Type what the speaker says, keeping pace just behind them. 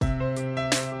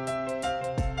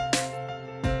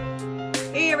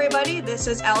Hey everybody, this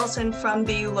is Allison from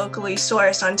the Locally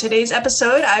Sourced. On today's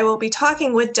episode, I will be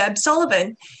talking with Deb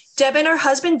Sullivan. Deb and her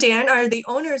husband Dan are the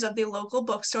owners of the local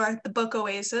bookstore, the Book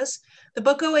Oasis. The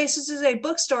Book Oasis is a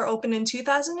bookstore opened in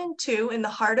 2002 in the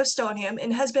heart of Stoneham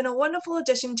and has been a wonderful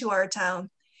addition to our town.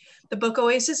 The Book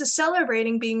Oasis is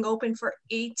celebrating being open for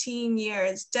 18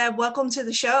 years. Deb, welcome to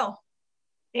the show.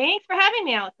 Thanks for having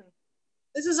me, Allison.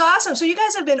 This is awesome. So you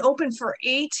guys have been open for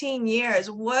 18 years.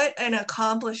 What an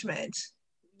accomplishment.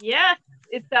 Yes,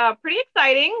 it's pretty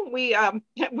exciting. We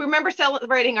remember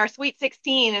celebrating our Sweet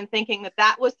 16 and thinking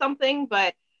that was something,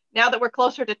 but now that we're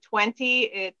closer to 20,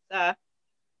 it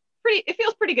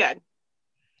feels pretty good.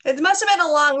 It must have been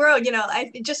a long road,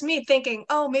 just me thinking,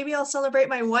 oh, maybe I'll celebrate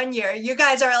my 1 year. You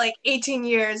guys are like 18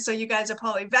 years, so you guys are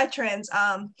probably veterans.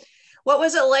 What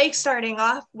was it like starting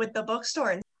off with the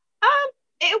bookstore?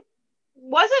 It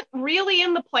wasn't really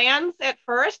in the plans at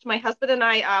first. My husband and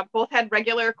I both had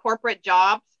regular corporate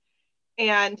jobs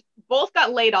and both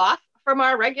got laid off from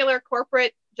our regular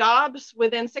corporate jobs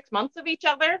within 6 months of each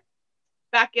other.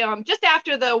 Back just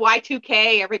after the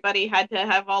Y2K, everybody had to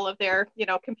have all of their,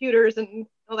 computers and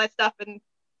all that stuff. And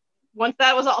once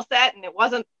that was all set and it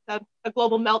wasn't a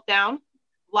global meltdown,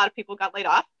 a lot of people got laid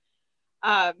off.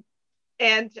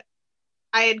 And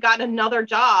I had gotten another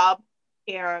job.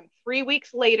 And 3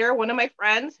 weeks later, one of my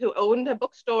friends who owned a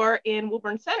bookstore in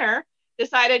Woburn Center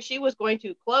decided she was going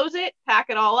to close it, pack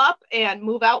it all up, and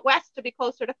move out west to be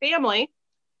closer to family.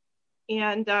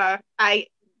 And I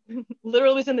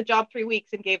literally was in the job 3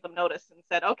 weeks and gave them notice and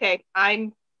said, okay,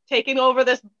 I'm taking over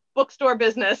this bookstore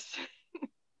business.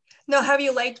 Now, have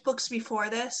you liked books before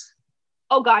this?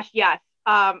 Oh, gosh, yes.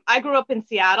 I grew up in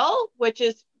Seattle, which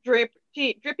is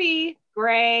drippy,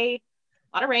 gray,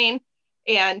 a lot of rain.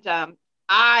 And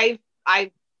I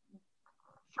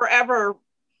forever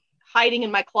hiding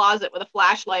in my closet with a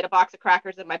flashlight, a box of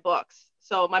crackers, and my books.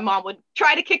 So my mom would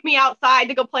try to kick me outside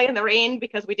to go play in the rain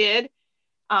because we did.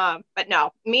 But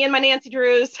no, me and my Nancy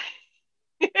Drews.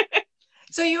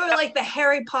 So you were like the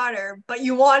Harry Potter, but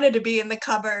you wanted to be in the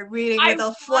cupboard reading with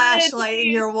a flashlight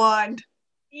and your wand.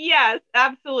 Yes,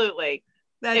 absolutely.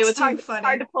 It was too funny.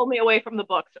 Hard to pull me away from the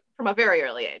books from a very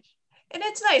early age. And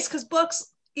it's nice because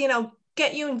books,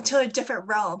 get you into a different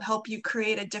realm, help you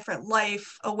create a different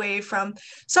life away from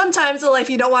sometimes the life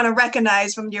you don't want to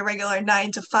recognize from your regular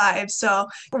 9 to 5. So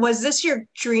was this your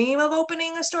dream of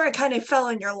opening a store? It kind of fell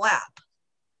in your lap.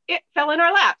 It fell in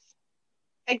our laps.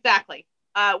 Exactly.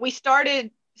 We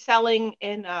started selling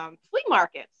in flea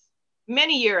markets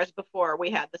many years before we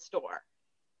had the store.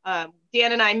 Dan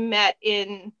and I met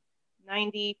in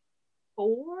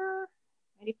 94,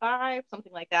 95,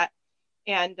 something like that.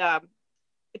 And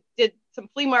did some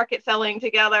flea market selling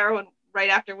together right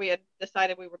after we had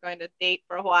decided we were going to date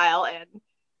for a while,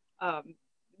 and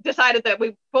decided that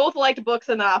we both liked books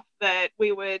enough that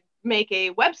we would make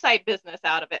a website business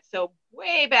out of it. So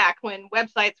way back when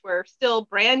websites were still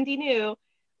brandy new,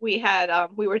 we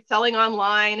were selling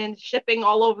online and shipping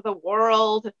all over the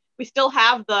world. We still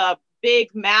have the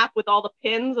big map with all the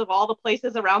pins of all the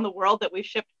places around the world that we've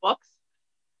shipped books.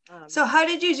 So how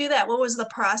did you do that? What was the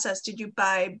process? Did you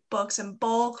buy books in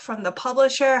bulk from the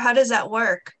publisher? How does that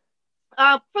work?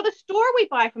 For the store, we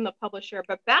buy from the publisher,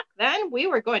 but back then we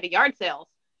were going to yard sales.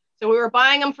 So we were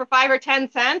buying them for 5 or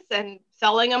 10 cents and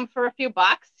selling them for a few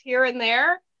bucks here and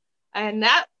there. And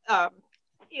that,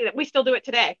 we still do it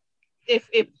today. If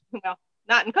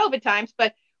not in COVID times,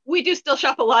 but we do still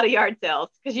shop a lot of yard sales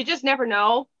because you just never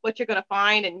know what you're going to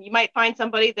find. And you might find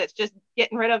somebody that's just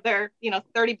getting rid of their,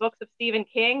 30 books of Stephen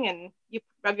King, and you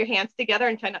rub your hands together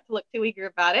and try not to look too eager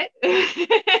about it.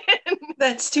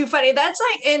 That's too funny.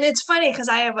 And it's funny because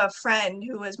I have a friend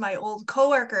who is my old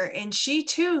coworker, and she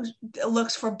too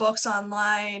looks for books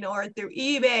online or through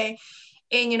eBay.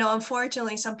 And,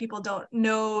 unfortunately, some people don't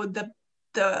know the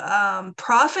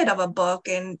profit of a book,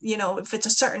 and if it's a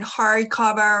certain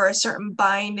hardcover or a certain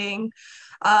binding.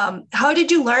 How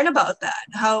did you learn about that?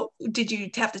 How did you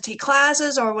have to take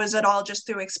classes, or was it all just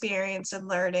through experience and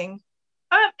learning?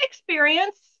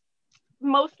 Experience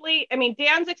mostly. I mean,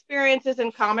 Dan's experience is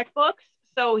in comic books,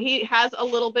 so he has a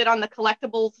little bit on the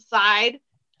collectibles side.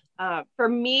 For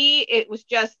me, it was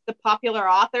just the popular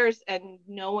authors and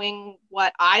knowing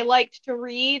what I liked to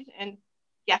read and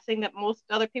guessing that most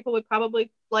other people would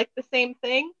probably like the same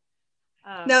thing.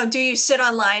 Now, do you sit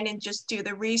online and just do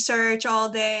the research all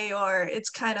day, or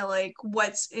it's kind of like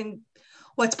what's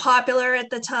popular at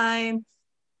the time?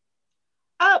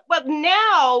 Well,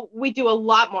 now we do a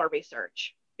lot more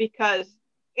research because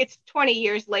it's 20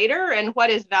 years later, and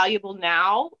what is valuable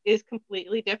now is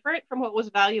completely different from what was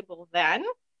valuable then.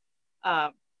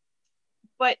 But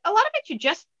a lot of it you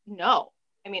just know.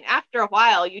 I mean, after a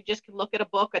while, you just can look at a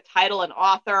book, a title, an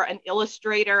author, an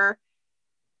illustrator,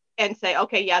 and say,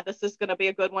 okay, yeah, this is going to be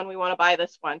a good one. We want to buy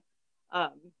this one.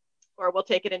 Or we'll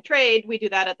take it in trade. We do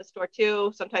that at the store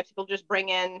too. Sometimes people just bring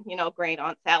in, Great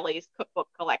Aunt Sally's cookbook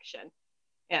collection.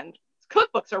 And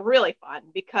cookbooks are really fun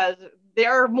because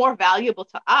they're more valuable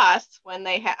to us when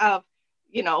they have,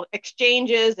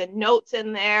 exchanges and notes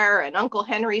in there and Uncle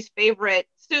Henry's favorite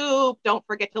soup. Don't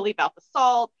forget to leave out the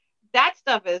salt. That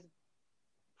stuff is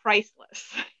priceless.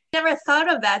 Never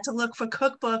thought of that, to look for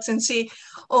cookbooks and see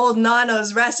old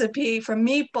Nano's recipe for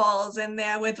meatballs in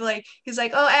there with he's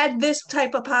like, oh, add this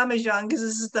type of Parmesan because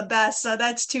this is the best. So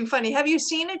that's too funny. Have you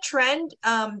seen a trend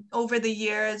over the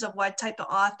years of what type of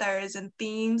authors and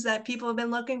themes that people have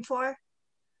been looking for?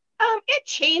 It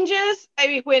changes. I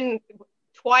mean, when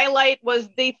Twilight was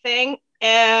the thing,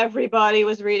 everybody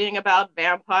was reading about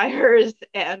vampires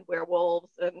and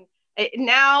werewolves, and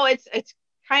now it's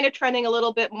kind of trending a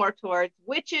little bit more towards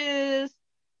witches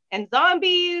and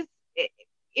zombies.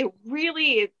 It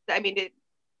really, I mean,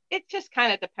 it just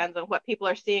kind of depends on what people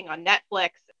are seeing on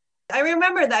Netflix. I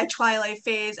remember that Twilight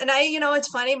phase. And it's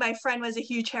funny, my friend was a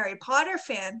huge Harry Potter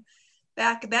fan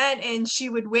back then, and she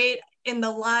would wait in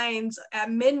the lines at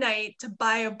midnight to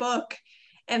buy a book.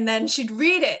 And then she'd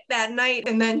read it that night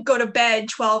and then go to bed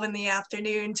 12 in the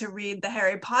afternoon to read the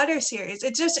Harry Potter series.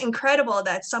 It's just incredible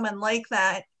that someone like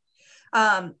that,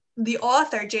 the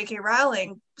author, J.K.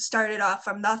 Rowling, started off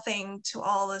from nothing to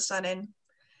all of a sudden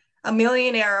a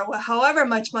millionaire, or however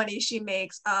much money she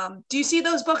makes. Do you see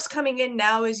those books coming in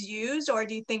now as used, or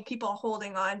do you think people are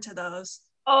holding on to those?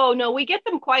 Oh, no, we get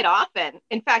them quite often.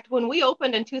 In fact, when we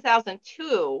opened in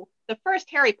 2002, the first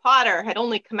Harry Potter had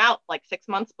only come out like 6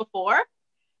 months before.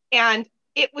 And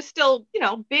it was still,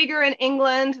 bigger in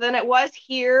England than it was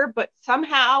here. But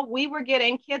somehow we were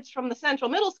getting kids from the Central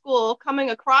Middle School coming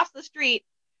across the street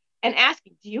and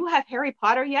asking, do you have Harry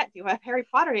Potter yet? Do you have Harry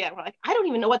Potter yet? And we're like, I don't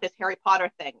even know what this Harry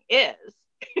Potter thing is.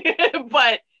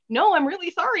 But no, I'm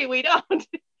really sorry, we don't.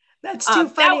 That's too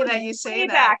funny that you say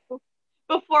that. Back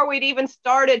before we'd even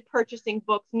started purchasing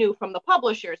books new from the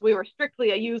publishers. We were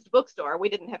strictly a used bookstore. We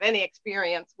didn't have any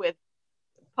experience with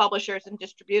publishers and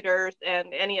distributors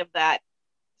and any of that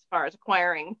as far as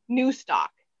acquiring new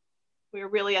stock. We were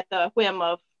really at the whim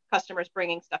of customers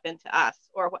bringing stuff into us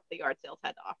or what the yard sales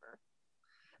had to offer.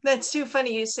 That's too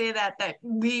funny you say that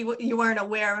you weren't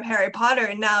aware of Harry Potter,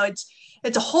 and now it's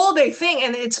a whole big thing.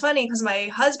 And it's funny because my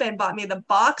husband bought me the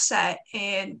box set,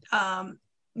 and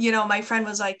my friend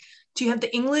was like, do you have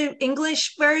the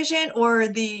English version or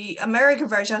the American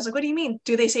version? I was like, what do you mean?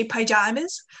 Do they say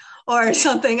pajamas or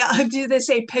something? Do they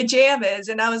say pajamas?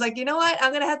 And I was like, you know what?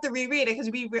 I'm going to have to reread it because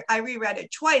I reread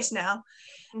it twice now.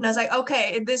 And I was like,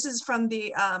 okay, this is from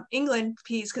the England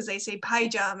piece because they say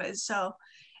pajamas. So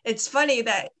it's funny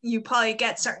that you probably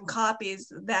get certain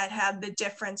copies that have the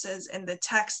differences in the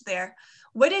text there.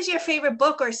 What is your favorite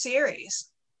book or series?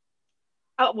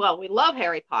 Oh, well, we love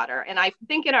Harry Potter. And I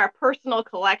think in our personal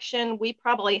collection, we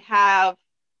probably have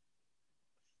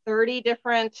 30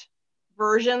 different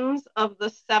versions of the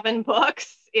 7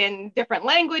 books in different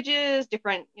languages,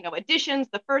 different, editions,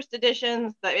 the first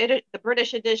editions, the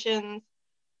British editions.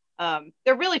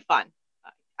 They're really fun.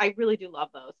 I really do love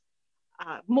those.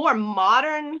 More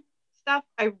modern stuff,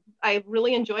 I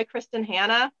really enjoy Kristen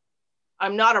Hanna.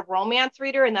 I'm not a romance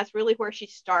reader, and that's really where she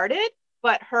started,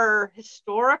 but her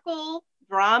historical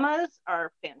dramas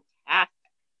are fantastic.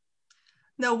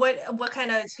 No, what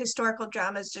kind of historical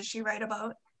dramas does she write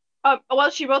about?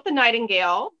 Well, she wrote The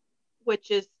Nightingale,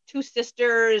 which is 2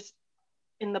 sisters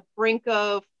in the brink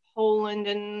of Poland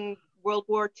in World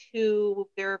War II.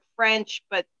 They're French,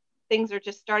 but things are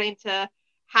just starting to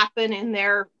happen in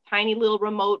their tiny little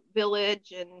remote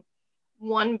village, and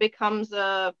one becomes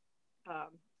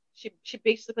she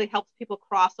basically helps people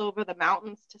cross over the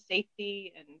mountains to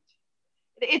safety, and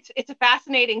it's a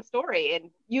fascinating story and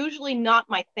usually not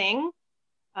my thing.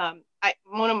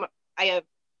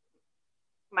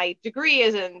 My degree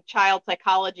is in child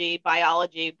psychology,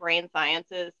 biology, brain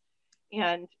sciences,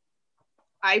 and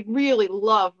I really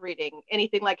love reading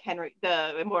anything like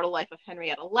The Immortal Life of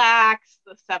Henrietta Lacks,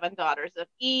 The 7 Daughters of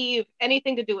Eve,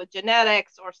 anything to do with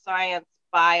genetics or science,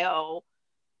 bio,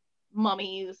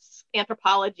 mummies,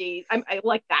 anthropology. I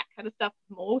like that kind of stuff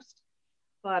most.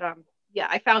 But yeah,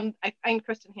 I find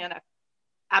Kristen Hanna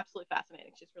absolutely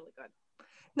fascinating. She's really good.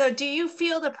 Now, do you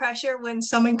feel the pressure when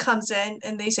someone comes in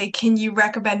and they say, can you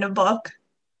recommend a book?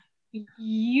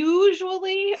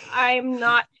 Usually I'm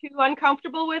not too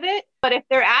uncomfortable with it, but if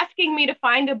they're asking me to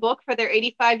find a book for their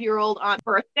 85-year-old aunt's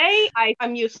birthday,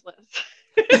 I'm useless.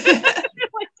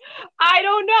 I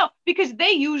don't know, because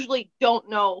they usually don't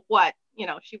know what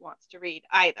she wants to read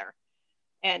either.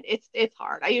 And it's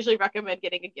hard. I usually recommend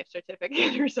getting a gift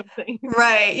certificate or something.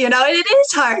 Right. It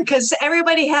is hard because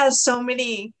everybody has so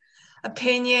many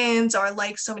opinions or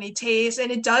like so many tastes,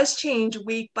 and it does change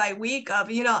week by week of,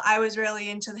 I was really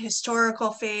into the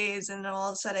historical phase, and then all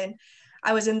of a sudden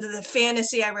I was into the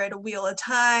fantasy. I read A Wheel of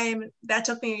Time. That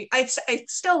took me, I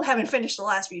still haven't finished the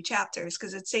last few chapters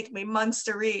because it's taken me months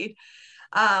to read.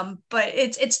 But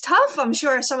it's tough. I'm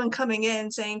sure someone coming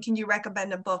in saying, "Can you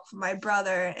recommend a book for my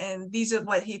brother?" And these are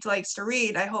what he likes to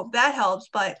read. I hope that helps.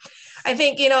 But I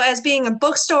think as being a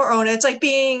bookstore owner, it's like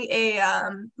being a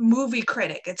movie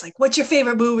critic. It's like, "What's your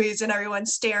favorite movies?" And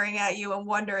everyone's staring at you and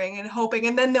wondering and hoping,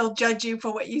 and then they'll judge you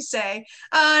for what you say.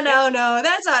 Oh no, Yep. no,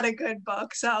 that's not a good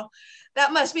book. So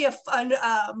that must be a fun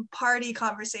party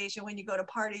conversation when you go to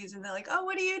parties and they're like, "Oh,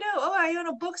 what do you do?" "Oh, I own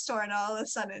a bookstore," and all of a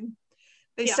sudden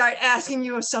they Yeah. start asking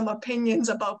you some opinions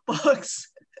about books.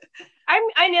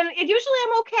 Usually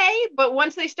I'm okay, but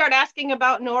once they start asking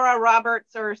about Nora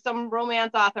Roberts or some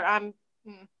romance author,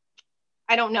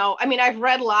 I don't know. I mean, I've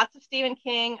read lots of Stephen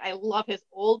King. I love his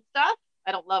old stuff.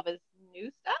 I don't love his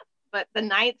new stuff, but the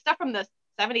night stuff from the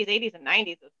 70s, 80s, and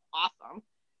 90s is awesome.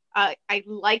 I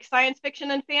like science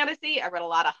fiction and fantasy. I read a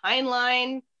lot of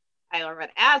Heinlein. I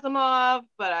read Asimov,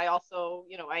 but I also,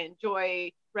 I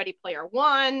enjoy Ready Player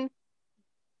One.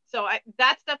 So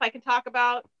that stuff I can talk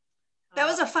about. That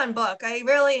was a fun book. I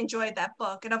really enjoyed that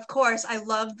book. And of course, I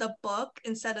loved the book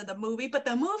instead of the movie, but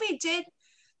the movie did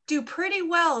do pretty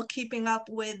well keeping up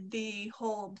with the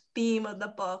whole theme of the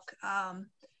book. I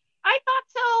thought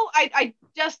so. I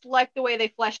just like the way they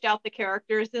fleshed out the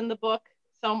characters in the book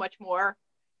so much more.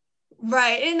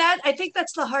 Right. And that, I think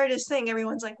that's the hardest thing.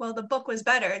 Everyone's like, well, the book was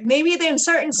better. Maybe in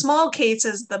certain small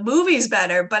cases, the movie's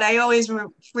better, but I always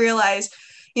realize,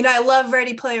 I love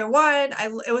Ready Player One.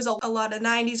 It was a lot of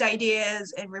 90s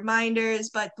ideas and reminders.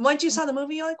 But once you saw the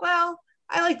movie, you're like, well,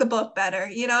 I like the book better,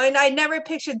 and I never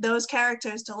pictured those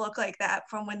characters to look like that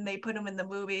from when they put them in the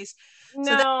movies.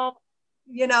 So that,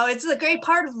 No. it's a great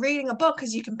part of reading a book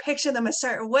because you can picture them a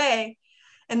certain way.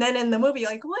 And then in the movie,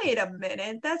 like, wait a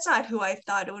minute, that's not who I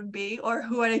thought it would be, or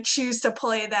who would I choose to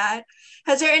play that.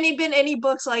 Has there been any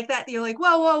books like that you're like,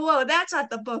 whoa, whoa, whoa, that's not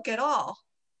the book at all?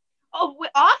 Oh,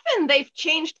 often they've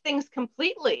changed things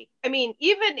completely. I mean,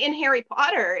 even in Harry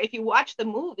Potter, if you watch the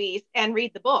movies and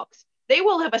read the books, they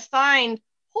will have assigned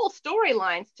whole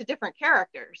storylines to different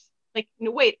characters. Like,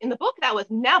 no, wait, in the book that was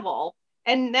Neville,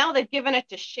 and now they've given it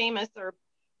to Seamus or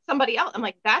somebody else. I'm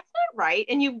like, that's not right.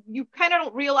 And you kind of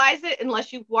don't realize it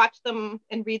unless you watch them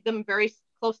and read them very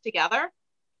close together.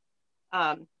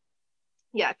 Um,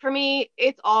 yeah, for me,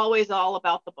 it's always all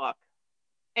about the book.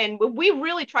 And we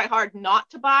really try hard not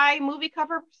to buy movie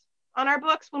covers on our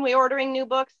books when we're ordering new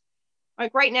books.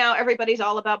 Like right now, everybody's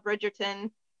all about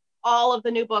Bridgerton. All of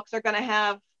the new books are going to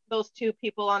have those two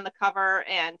people on the cover.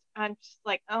 And I'm just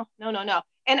like, oh, no, no, no.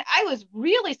 And I was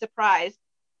really surprised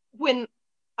when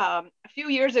a few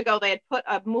years ago they had put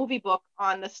a movie book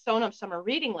on the Stoneham Summer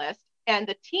Reading List. And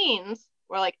the teens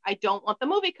were like, I don't want the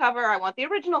movie cover. I want the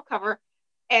original cover.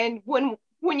 And when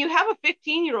you have a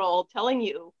 15-year-old telling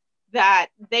you that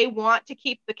they want to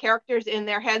keep the characters in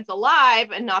their heads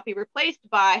alive and not be replaced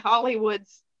by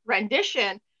Hollywood's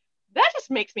rendition, that just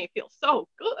makes me feel so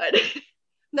good.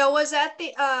 No, was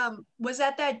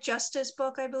that Justice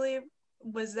book, I believe?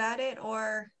 Was that it,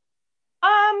 or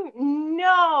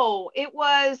No, it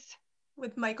was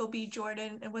with Michael B.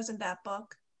 Jordan? It wasn't that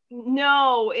book.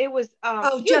 no, it was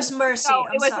Oh, Just Mercy. no,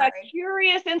 I'm it was a sorry.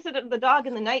 Curious Incident of the Dog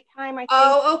in the Nighttime, I think.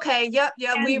 Oh, okay. Yep,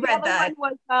 yep. We And the read other that.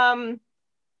 one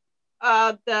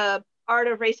was the Art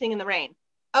of Racing in the Rain.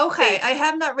 Okay, I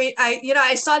have not read.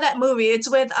 I saw that movie. It's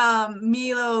with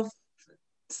Milo,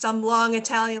 some long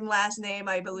Italian last name,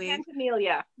 I believe.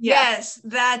 Amelia. Yes. Yes,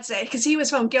 that's it. Because he was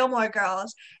from Gilmore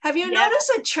Girls. Have you Yeah.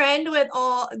 noticed a trend with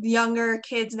all younger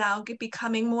kids now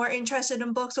becoming more interested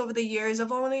in books over the years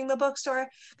of owning the bookstore?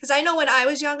 Because I know when I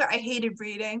was younger, I hated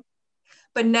reading,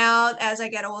 but now as I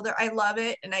get older, I love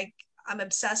it and I'm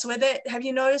obsessed with it. Have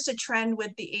you noticed a trend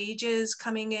with the ages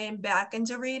coming in back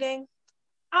into reading?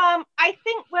 I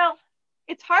think, well,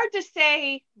 it's hard to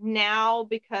say now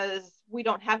because we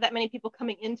don't have that many people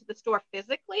coming into the store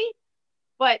physically,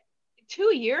 but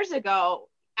 2 years ago,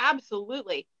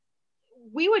 absolutely.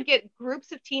 We would get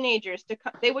groups of teenagers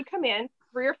they would come in,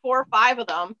 3 or 4 or 5 of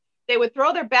them. They would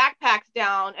throw their backpacks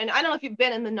down. And I don't know if you've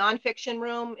been in the nonfiction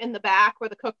room in the back where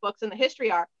the cookbooks and the history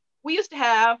are. We used to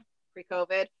have,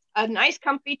 pre-COVID, a nice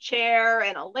comfy chair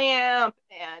and a lamp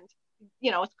and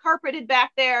it's carpeted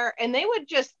back there, and they would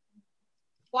just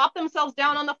flop themselves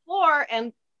down on the floor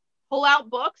and pull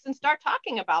out books and start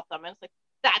talking about them. And it's like,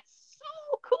 that's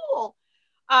so cool.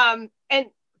 And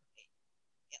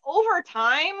over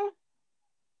time,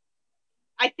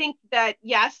 I think that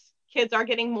yes, kids are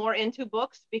getting more into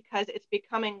books because it's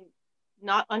becoming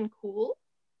not uncool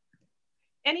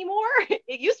anymore.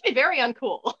 It used to be very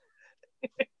uncool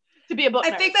to be a book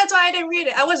I nerd. think that's why I didn't read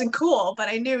it. I wasn't cool, but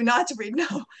I knew not to read.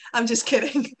 No, I'm just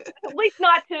kidding. At least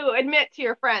not to admit to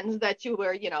your friends that you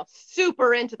were,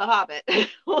 super into The Hobbit or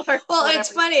Well, it's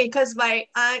whatever. funny because my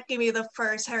aunt gave me the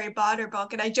first Harry Potter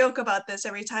book, and I joke about this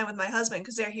every time with my husband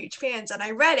because they're huge fans. And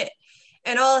I read it,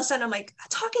 and all of a sudden I'm like, "A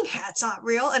talking hat's not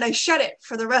real," and I shut it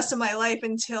for the rest of my life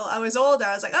until I was older.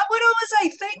 I was like, "Oh, what was I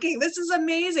thinking? This is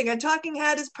amazing. A talking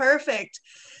hat is perfect."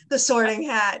 The Sorting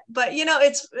Hat, but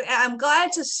it's. I'm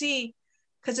glad to see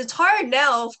because it's hard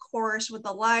now, of course, with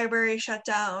the library shut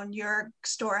down, your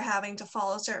store having to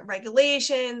follow certain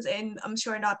regulations, and I'm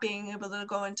sure not being able to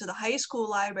go into the high school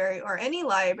library or any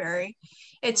library.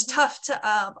 It's Mm-hmm. tough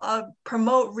to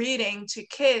promote reading to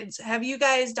kids. Have you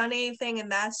guys done anything in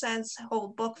that sense,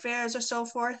 hold book fairs or so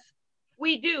forth?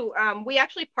 We do. We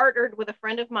actually partnered with a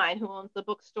friend of mine who owns the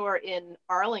bookstore in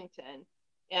Arlington.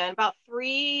 And about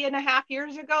 3.5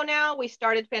 years ago now, we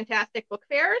started Fantastic Book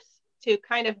Fairs to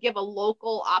kind of give a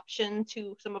local option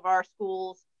to some of our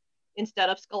schools instead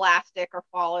of Scholastic or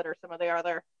Follett or some of the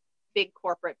other big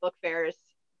corporate book fairs,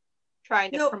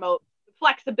 trying to No, promote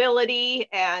flexibility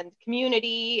and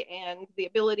community and the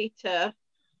ability to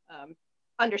um,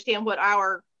 understand what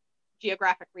our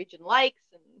geographic region likes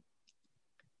and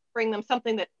bring them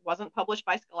something that wasn't published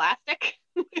by Scholastic.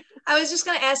 I was just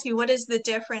going to ask you, what is the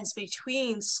difference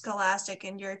between Scholastic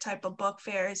and your type of book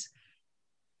fairs?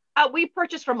 We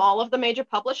purchase from all of the major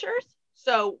publishers,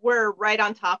 so we're right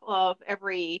on top of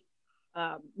every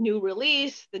new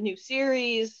release, the new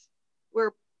series.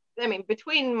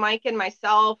 Between Mike and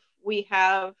myself, we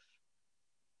have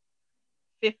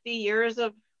 50 years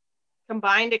of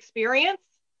combined experience.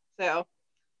 So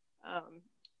um,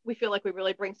 we feel like we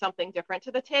really bring something different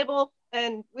to the table,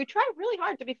 and we try really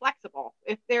hard to be flexible.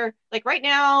 If they're like right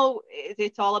now,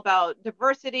 it's all about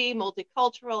diversity,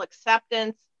 multicultural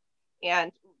acceptance,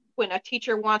 and when a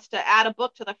teacher wants to add a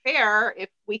book to the fair, if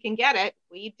we can get it,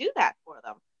 we do that for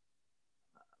them.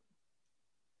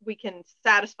 We can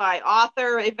satisfy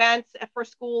author events for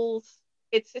schools.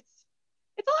 It's a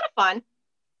lot of fun.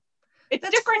 It's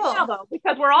That's different now cool. though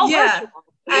because we're all Yeah, virtual.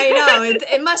 I know.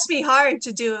 It must be hard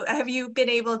to do. Have you been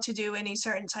able to do any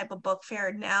certain type of book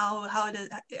fair now? How does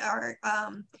are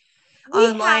We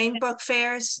have online book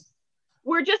fairs?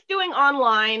 We're just doing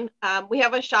online. We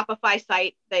have a Shopify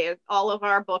site. All of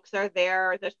our books are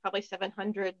there. There's probably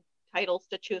 700 titles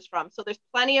to choose from, so there's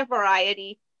plenty of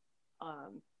variety.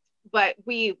 But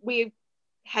we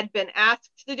had been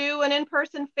asked to do an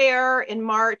in-person fair in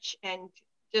March and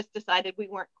just decided we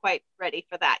weren't quite ready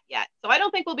for that yet. So I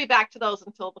don't think we'll be back to those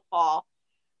until the fall.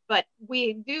 But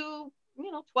we do,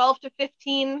 12 to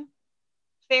 15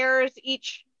 fairs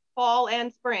each fall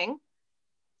and spring.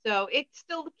 So it's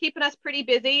still keeping us pretty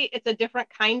busy. It's a different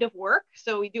kind of work.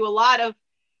 So we do a lot of,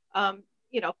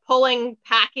 pulling,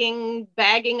 packing,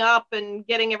 bagging up, and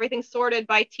getting everything sorted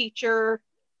by teacher,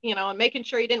 and making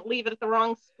sure you didn't leave it at the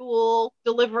wrong school,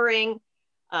 delivering.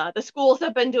 The schools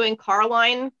have been doing car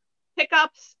line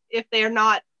pickups if they're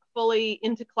not fully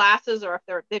into classes or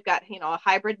if they've got, a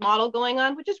hybrid model going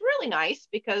on, which is really nice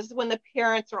because when the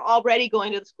parents are already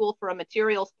going to the school for a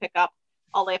materials pickup,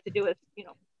 all they have to do is,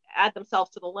 add themselves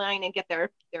to the line and get their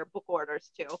book orders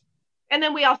too. And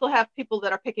then we also have people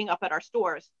that are picking up at our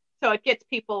stores. So it gets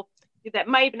people that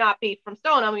might not be from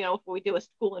Stoneham, if we do a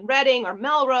school in Reading or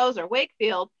Melrose or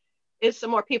Wakefield, is some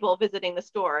more people visiting the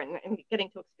store and getting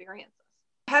to experience us.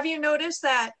 Have you noticed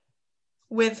that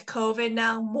with COVID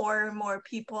now, more and more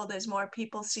people, there's more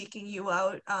people seeking you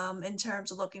out in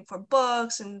terms of looking for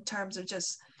books, in terms of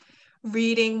just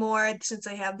reading more since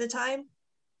they have the time?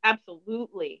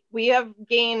 Absolutely. We have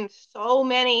gained so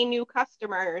many new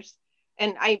customers.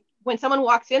 And when someone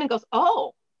walks in and goes,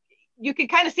 oh, you can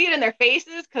kind of see it in their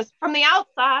faces because from the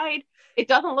outside, it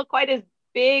doesn't look quite as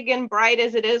big and bright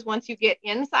as it is once you get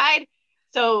inside.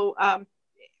 So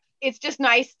it's just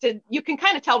nice you can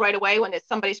kind of tell right away when it's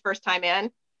somebody's first time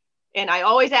in. And I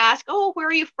always ask, oh, where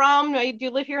are you from? Do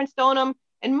you live here in Stoneham?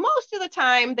 And most of the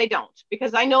time they don't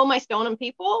because I know my Stoneham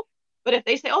people. But if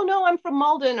they say, oh, no, I'm from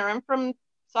Malden or I'm from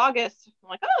Saugus, I'm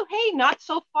like, oh, hey, not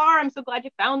so far. I'm so glad you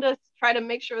found us. Try to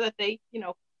make sure that they,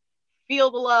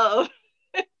 feel the love.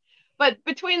 But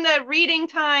between the reading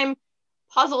time,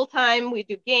 puzzle time, we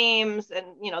do games and,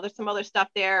 there's some other stuff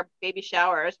there, baby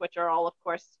showers, which are all, of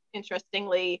course,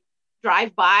 interestingly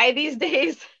drive by these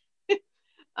days.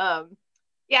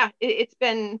 Yeah, it's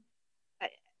been,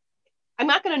 I'm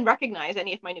not going to recognize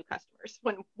any of my new customers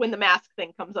when the mask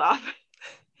thing comes off.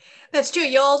 That's true.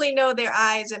 You only know their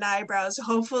eyes and eyebrows.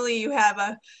 Hopefully you have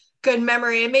a good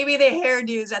memory and maybe their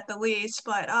hairdos at the least.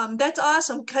 But that's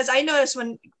awesome because I noticed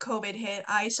when COVID hit,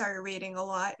 I started reading a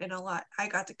lot and a lot. I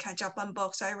got to catch up on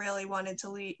books I really wanted to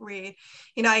read.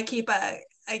 You know, I keep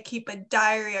a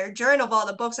diary or journal of all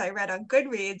the books I read on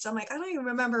Goodreads. I'm like, I don't even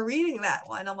remember reading that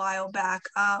one a while back.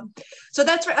 So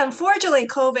that's unfortunately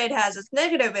COVID has its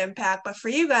negative impact, but for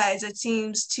you guys, it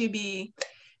seems to be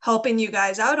helping you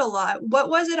guys out a lot. What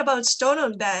was it about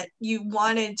Stoneham that you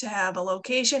wanted to have a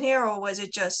location here, or was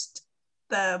it just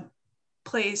the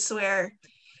place where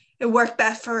it worked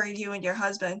best for you and your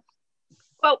husband?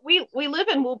 Well, we live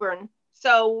in Woburn,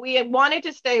 so we wanted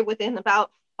to stay within about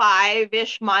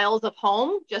 5-ish miles of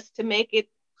home just to make it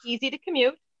easy to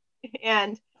commute.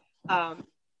 And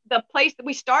the place that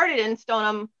we started in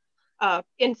Stoneham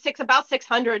about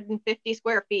 650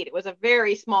 square feet. It was a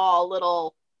very small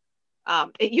little.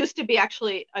 It used to be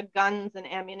actually a guns and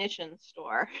ammunition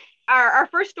store. Our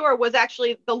first store was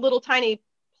actually the little tiny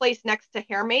place next to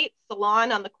Hairmate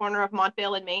Salon on the corner of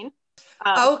Montvale and Main.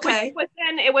 Okay. But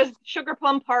then it was Sugar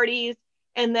Plum Parties,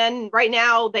 and then right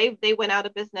now they went out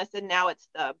of business, and now it's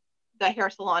the hair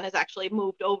salon has actually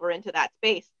moved over into that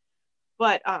space.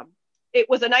 But it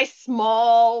was a nice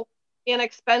small,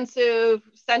 inexpensive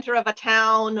center of a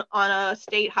town on a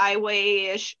state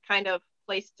highway-ish kind of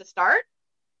place to start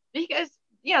because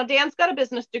Dan's got a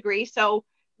business degree, so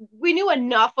we knew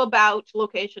enough about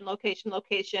location,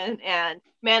 and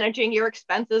managing your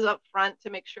expenses up front to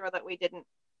make sure that we didn't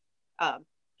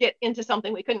get into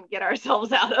something we couldn't get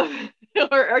ourselves out of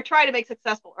or try to make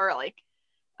successful early.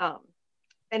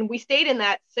 And we stayed in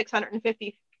that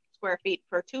 650 square feet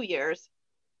for 2 years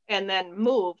and then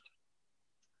moved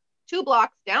 2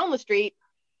 blocks down the street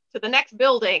to the next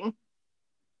building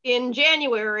in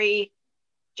January,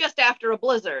 just after a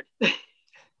blizzard.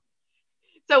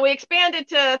 So we expanded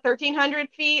to 1,300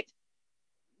 feet,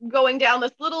 going down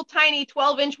this little tiny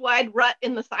 12-inch wide rut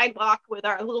in the sidewalk with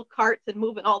our little carts and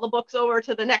moving all the books over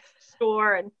to the next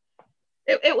store. And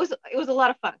it was a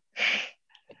lot of fun.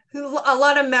 A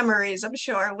lot of memories, I'm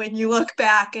sure, when you look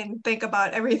back and think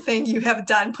about everything you have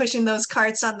done, pushing those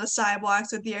carts on the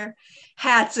sidewalks with your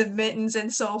hats and mittens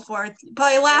and so forth. You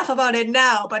probably laugh about it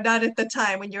now, but not at the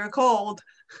time when you were cold.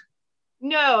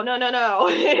 No.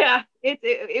 Yeah,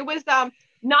 it was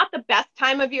not the best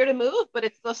time of year to move, but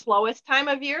it's the slowest time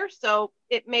of year, so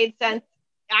it made sense.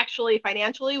 Actually,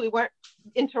 financially, we weren't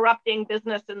interrupting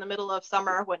business in the middle of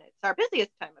summer when it's our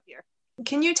busiest time of year.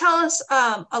 Can you tell us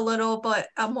a little bit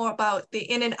more about the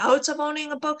in and outs of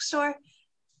owning a bookstore?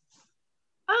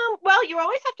 Well, you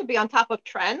always have to be on top of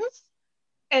trends,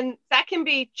 and that can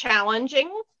be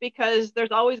challenging because there's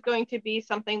always going to be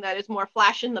something that is more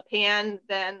flash in the pan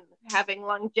than having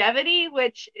longevity,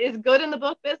 which is good in the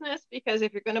book business because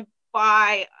if you're going to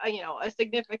buy a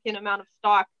significant amount of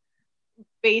stock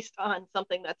based on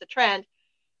something that's a trend,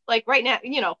 like right now,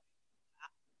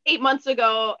 8 months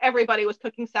ago everybody was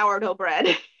cooking sourdough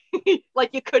bread.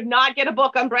 Like you could not get a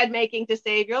book on bread making to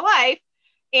save your life,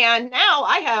 and now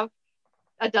I have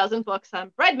a dozen books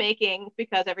on bread making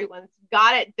because everyone's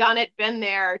got it, done it, been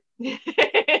there.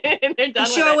 And they're done.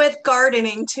 I'm sure with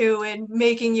gardening too, and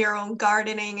making your own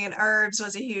gardening and herbs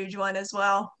was a huge one as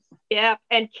well. Yeah,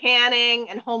 and canning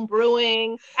and home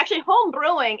brewing. Actually, home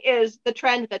brewing is the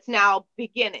trend that's now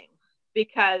beginning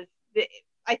because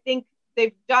I think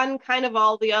they've done kind of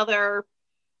all the other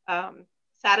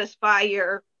satisfy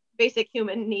your basic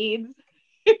human needs.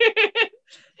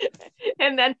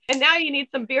 And now you need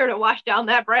some beer to wash down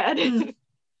that bread.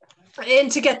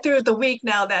 And to get through the week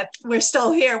now that we're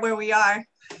still here where we are.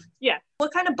 Yeah.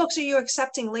 What kind of books are you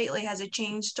accepting lately? Has it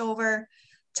changed over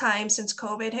time since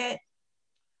COVID hit?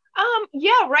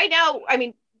 Yeah, right now, I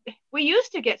mean, we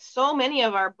used to get so many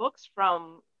of our books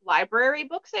from library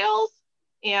book sales,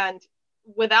 and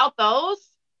without those,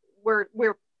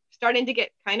 we're starting to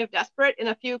get kind of desperate in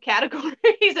a few categories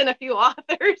and a few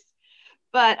authors.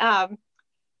 But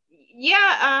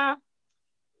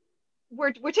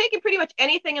we're taking pretty much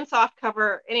anything in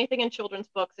softcover, anything in children's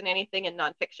books, and anything in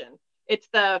nonfiction. It's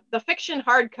the fiction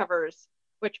hardcovers,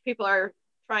 which people are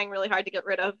trying really hard to get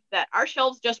rid of, that our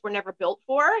shelves just were never built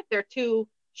for. They're too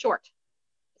short.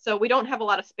 So we don't have a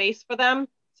lot of space for them.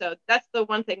 So that's the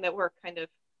one thing that we're kind of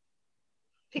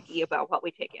picky about what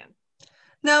we take in.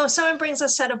 No, someone brings a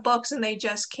set of books and they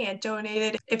just can't donate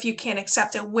it. If you can't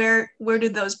accept it, where do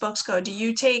those books go? Do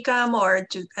you take them, or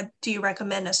do you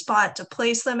recommend a spot to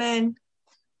place them in?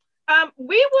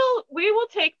 We will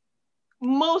take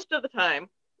most of the time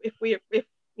if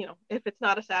if it's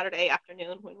not a Saturday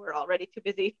afternoon when we're already too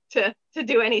busy to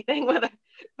do anything with it,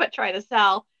 but try to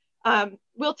sell,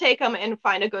 we'll take them and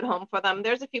find a good home for them.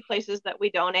 There's a few places that we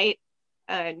donate,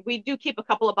 and we do keep a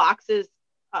couple of boxes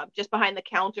just behind the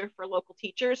counter for local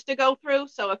teachers to go through.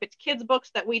 So if it's kids'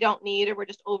 books that we don't need, or we're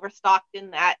just overstocked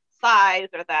in that size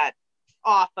or that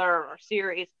author or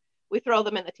series, we throw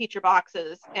them in the teacher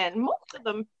boxes, and most of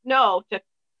them know to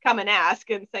come and ask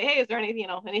and say, hey, is there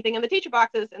anything in the teacher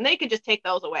boxes? And they can just take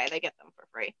those away. They get them for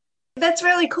free. That's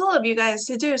really cool of you guys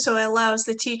to do. So it allows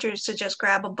the teachers to just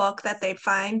grab a book that they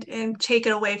find and take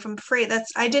it away from free.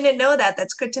 I didn't know that.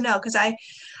 That's good to know, because I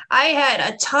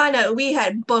had we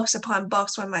had books upon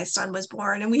books when my son was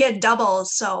born, and we had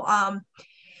doubles. So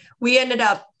we ended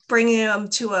up bringing them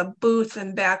to a booth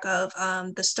in back of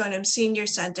the Stoneham Senior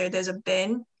Center. There's a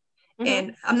bin. Mm-hmm.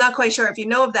 And I'm not quite sure if you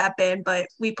know of that bin, but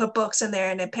we put books in there,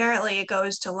 and apparently it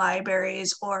goes to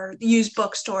libraries or used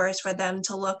bookstores for them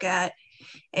to look at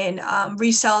and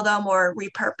resell them or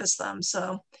repurpose them.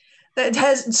 So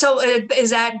is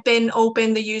that been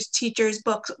open, the used teachers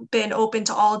books been open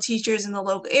to all teachers in the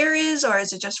local areas, or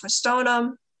is it just for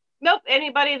Stoneham? Nope.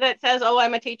 Anybody that says, oh,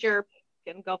 I'm a teacher,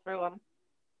 can go through them.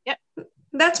 Yep.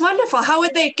 That's wonderful. How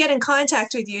would they get in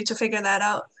contact with you to figure that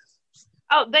out?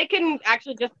 Oh, they can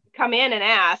actually just come in and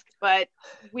ask, but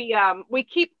we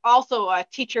keep also a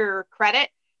teacher credit.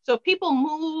 So if people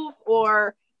move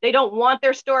or they don't want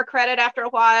their store credit after a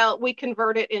while, we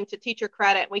convert it into teacher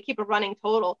credit. We keep a running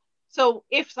total. So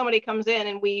if somebody comes in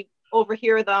and we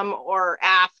overhear them or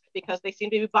ask because they seem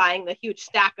to be buying the huge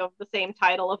stack of the same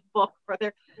title of book for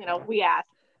their, we ask.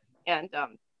 And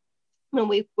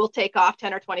then we'll take off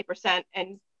 10 or 20%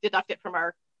 and deduct it from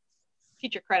our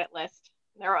teacher credit list.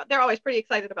 They're always pretty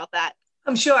excited about that.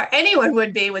 I'm sure anyone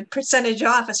would be with percentage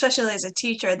off, especially as a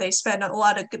teacher. They spend a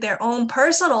lot of their own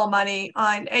personal money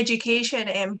on education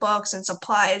and books and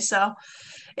supplies. So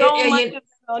much of their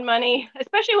own money,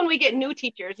 especially when we get new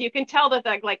teachers. You can tell that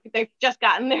they've just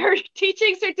gotten their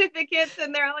teaching certificates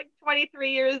and they're like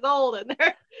 23 years old, and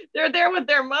they're there with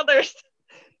their mothers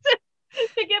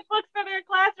to get books for their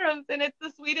classrooms. And it's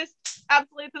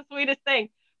absolutely the sweetest thing.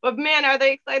 But man, are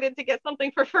they excited to get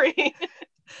something for free.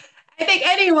 I think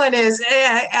anyone is,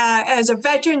 as a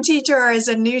veteran teacher or as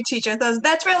a new teacher.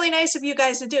 That's really nice of you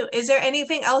guys to do. Is there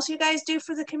anything else you guys do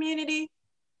for the community?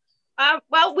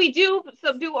 Well, we do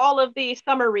all of the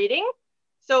summer reading.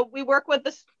 So we work with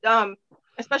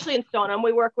especially in Stoneham,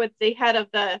 we work with the head of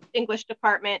the English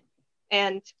department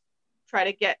and try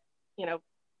to get,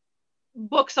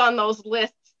 books on those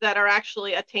lists that are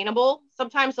actually attainable.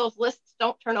 Sometimes those lists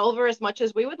don't turn over as much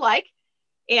as we would like,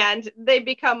 and they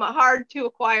become hard to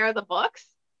acquire the books.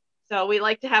 So we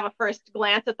like to have a first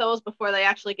glance at those before they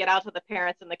actually get out to the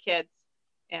parents and the kids.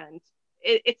 And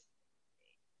it's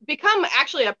become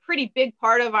actually a pretty big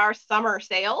part of our summer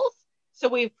sales. So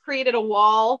we've created a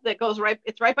wall that goes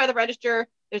it's right by the register.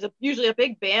 There's usually a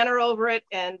big banner over it,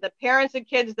 and the parents and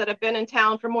kids that have been in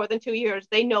town for more than 2 years,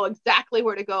 they know exactly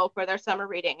where to go for their summer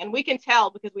reading. And we can tell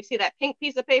because we see that pink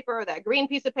piece of paper or that green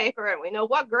piece of paper, and we know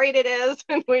what grade it is,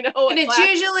 and we know what And it's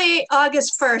usually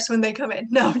August 1st when they come in.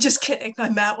 No, I'm just kidding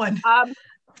on that one.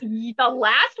 The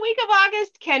last week of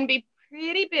August can be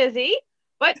pretty busy,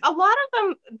 but a lot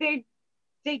of them,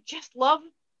 they just love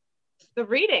the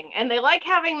reading and they like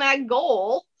having that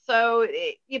goal. So,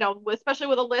 especially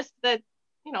with a list that,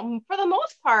 for the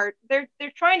most part, they're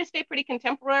trying to stay pretty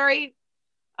contemporary.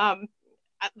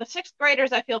 The sixth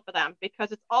graders, I feel for them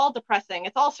because it's all depressing.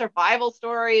 It's all survival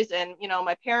stories. And,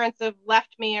 my parents have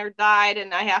left me or died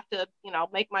and I have to,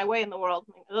 make my way in the world.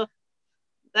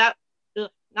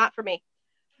 Not for me.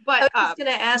 But I was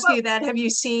going to ask you that. Have you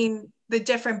seen the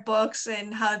different books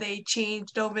and how they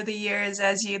changed over the years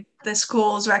as the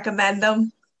schools recommend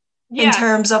them in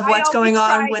terms of what's going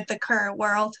on with the current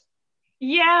world?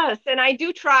 Yes, and I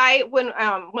do try when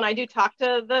I do talk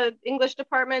to the English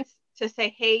departments to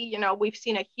say, hey, we've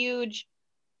seen a huge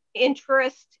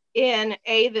interest in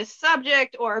this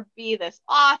subject, or B, this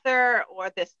author,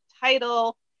 or this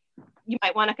title. You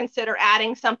might want to consider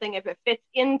adding something if it fits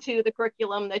into the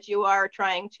curriculum that you are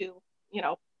trying to,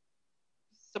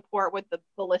 support with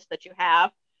the list that you have.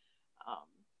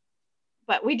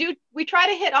 But we try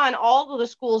to hit on all of the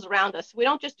schools around us. We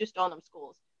don't just do Stoneham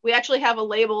schools. We actually have a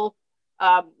label.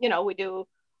 We do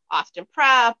Austin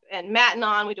Prep and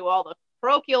Matinon. We do all the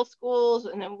parochial schools,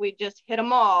 and then we just hit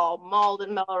them all: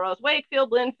 Malden, Melrose, Wakefield,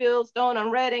 Linfield,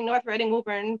 Stoneham, Reading, North Reading,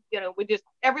 Woburn. We just,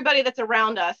 everybody that's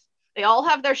around us, they all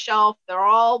have their shelf.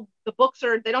 The books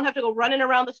they don't have to go running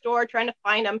around the store trying to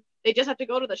find them. They just have to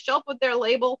go to the shelf with their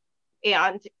label,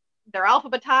 and they're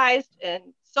alphabetized and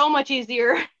so much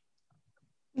easier.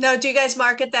 No, do you guys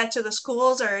market that to the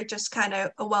schools or just kind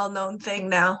of a well-known thing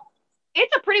now?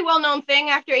 It's a pretty well-known thing.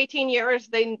 After 18 years,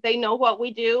 they know what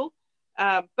we do.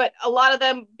 But a lot of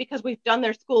them, because we've done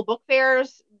their school book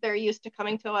fairs, they're used to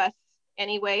coming to us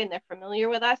anyway, and they're familiar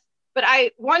with us. But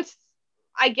I once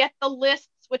I get the lists,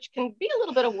 which can be a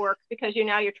little bit of work because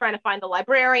you're trying to find the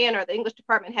librarian or the English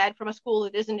department head from a school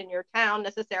that isn't in your town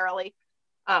necessarily.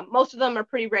 Most of them are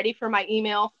pretty ready for my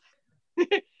email,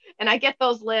 and I get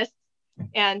those lists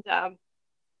and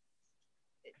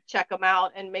check them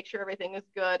out and make sure everything is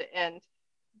good and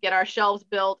get our shelves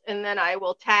built. And then I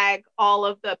will tag all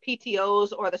of the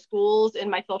PTOs or the schools in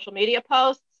my social media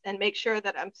posts and make sure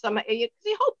that I'm you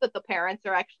hope that the parents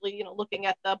are actually, looking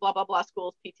at the blah, blah, blah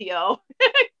schools PTO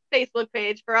Facebook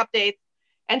page for updates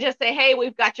and just say, hey,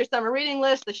 we've got your summer reading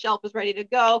list. The shelf is ready to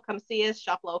go. Come see us,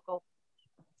 shop local.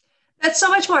 That's so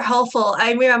much more helpful.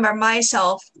 I remember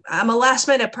myself, I'm a last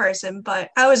minute person,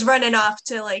 but I was running off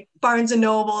to like Barnes and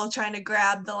Noble trying to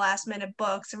grab the last minute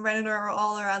books and running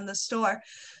all around the store.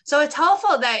 So it's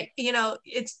helpful that,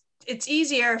 it's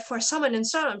easier for someone in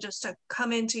Stoneham just to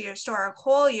come into your store or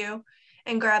call you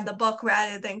and grab the book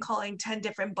rather than calling 10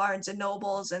 different Barnes and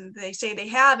Nobles and they say they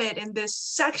have it in this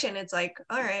section. It's like,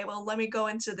 all right, well, let me go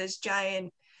into this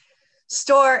giant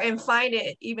store and find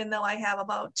it, even though I have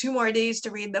about 2 more days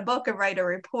to read the book and write a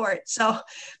report. So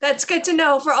that's good to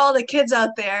know for all the kids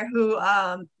out there who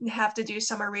have to do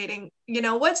summer reading.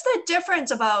 What's the difference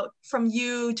about from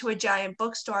you to a giant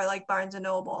bookstore like Barnes and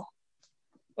Noble?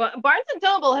 Well, Barnes and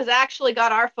Noble has actually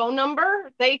got our phone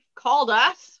number. They called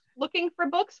us looking for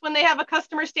books when they have a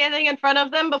customer standing in front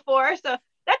of them before. So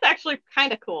that's actually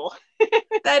kind of cool.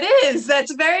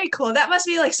 That's very cool. That must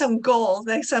be like some goal,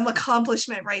 like some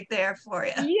accomplishment right there for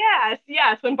you. Yes,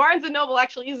 yes. When Barnes and Noble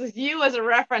actually uses you as a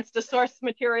reference to source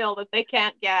material that they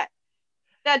can't get,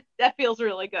 that feels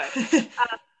really good.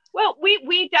 Well,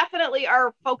 we definitely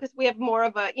are focused. We have more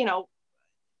of a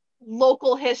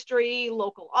local history,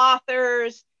 local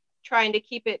authors, trying to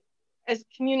keep it as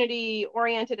community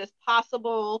oriented as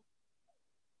possible.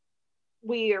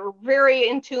 We are very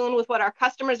in tune with what our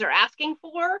customers are asking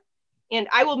for. And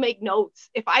I will make notes.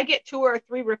 If I get 2 or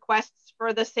 3 requests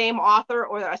for the same author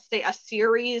or a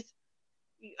series,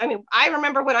 I mean, I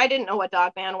remember when I didn't know what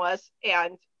Dog Man was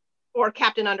or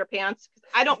Captain Underpants.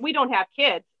 We don't have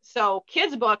kids. So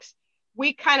kids books,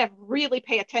 we kind of really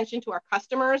pay attention to our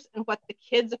customers and what the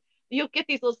kids, you'll get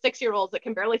these little 6-year-olds that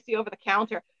can barely see over the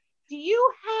counter. Do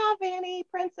you have any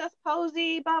Princess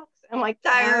Posy books? I'm like,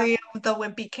 Diary of the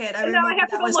Wimpy Kid. I and now I remember have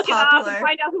to that go was look it up and popular.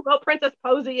 find out who wrote Princess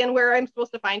Posy and where I'm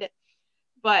supposed to find it.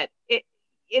 But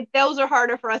those are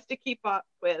harder for us to keep up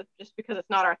with just because it's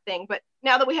not our thing. But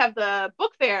now that we have the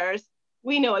book fairs,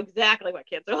 we know exactly what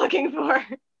kids are looking for.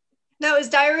 Now, is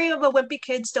Diary of a Wimpy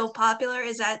Kid still popular?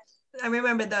 I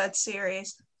remember that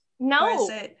series, or is No,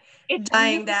 it it's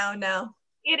dying down now?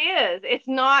 it is. It's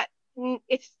not.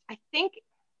 It's.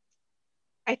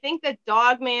 I think that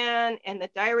Dogman and the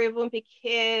Diary of a Wimpy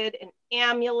Kid and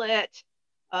Amulet,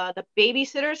 the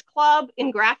Babysitters Club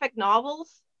in graphic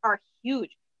novels are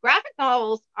huge. Graphic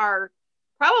novels are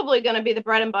probably going to be the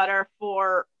bread and butter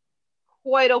for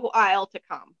quite a while to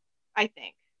come, I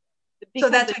think. So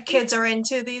Because that's what kids are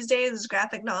into these days, is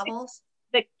graphic novels.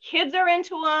 the kids are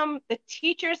into them, the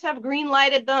teachers have green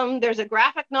lighted them. There's a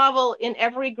graphic novel in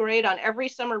every grade on every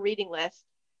summer reading list.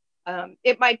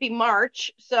 It might be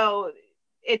March, so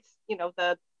it's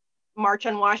the March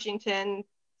on Washington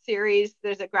series.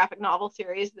 There's a graphic novel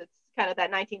series that's kind of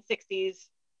that 1960s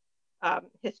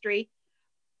history,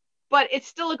 but it's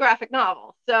still a graphic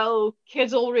novel, so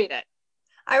kids will read it.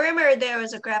 I remember there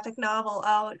was a graphic novel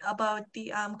out about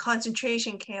the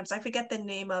concentration camps. I forget the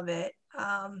name of it.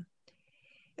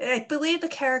 I believe the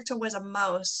character was a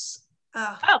mouse.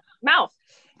 Oh, Mouse.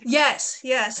 Yes,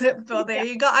 yes. Well, there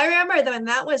you go. I remember when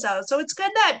that was out. So it's good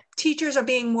that teachers are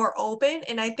being more open,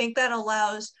 and I think that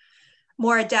allows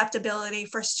more adaptability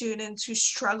for students who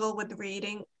struggle with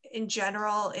reading in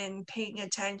general and paying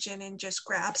attention and just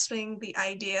grasping the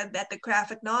idea that the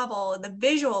graphic novel and the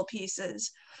visual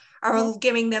pieces are Mm-hmm.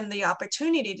 giving them the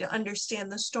opportunity to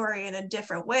understand the story in a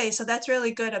different way. So that's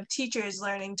really good of teachers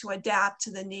learning to adapt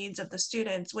to the needs of the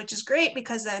students, which is great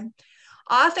because then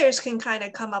authors can kind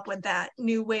of come up with that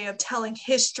new way of telling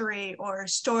history or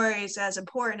stories as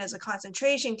important as the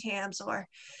concentration camps or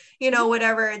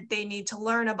whatever they need to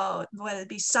learn about, whether it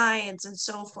be science and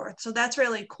so forth. So that's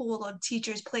really cool of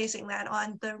teachers placing that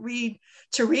on the read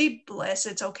to read list.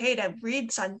 It's okay to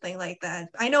read something like that.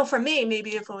 I know for me,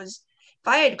 maybe if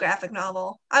I had a graphic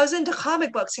novel, I was into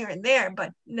comic books here and there,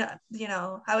 but no,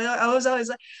 I was always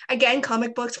like, again,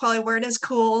 comic books probably weren't as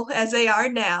cool as they are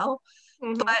now.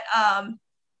 Mm-hmm. But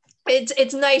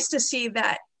it's nice to see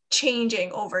that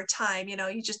changing over time. You know,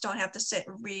 you just don't have to sit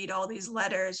and read all these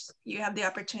letters. You have the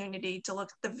opportunity to look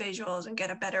at the visuals and get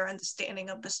a better understanding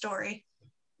of the story.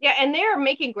 Yeah, and they're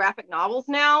making graphic novels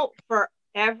now for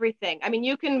everything. I mean,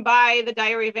 you can buy the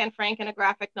Diary of Anne Frank in a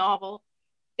graphic novel.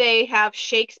 They have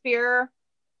Shakespeare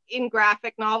in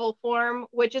graphic novel form,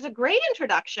 which is a great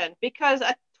introduction because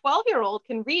a 12-year-old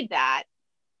can read that.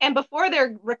 And before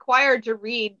they're required to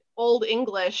read Old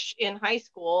English in high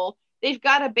school, they've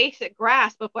got a basic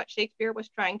grasp of what Shakespeare was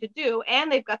trying to do,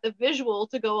 and they've got the visual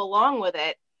to go along with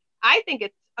it. I think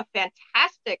it's a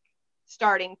fantastic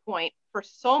starting point for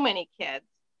so many kids.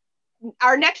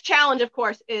 Our next challenge, of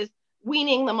course, is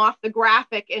weaning them off the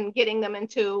graphic and getting them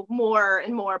into more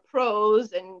and more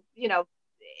prose. And, you know,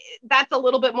 that's a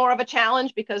little bit more of a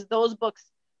challenge because those books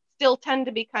still tend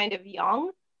to be kind of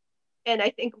young. And I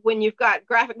think when you've got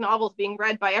graphic novels being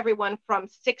read by everyone from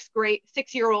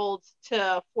 6-year-olds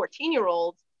to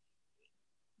 14-year-olds,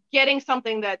 getting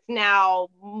something that's now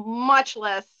much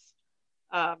less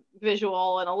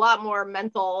visual and a lot more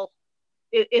mental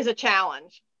is a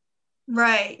challenge.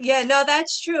 Right. Yeah, no,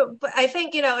 that's true. But I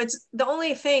think, you know, it's the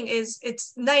only thing is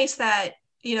it's nice that,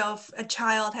 you know, if a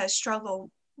child has struggled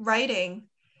writing,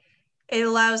 it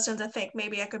allows them to think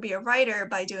maybe I could be a writer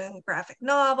by doing a graphic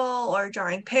novel or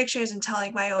drawing pictures and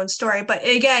telling my own story. But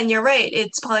again, you're right.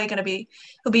 It's probably going to be,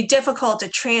 it'll be difficult to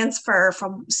transfer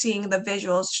from seeing the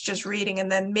visuals to just reading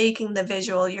and then making the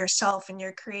visual yourself in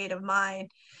your creative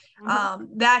mind.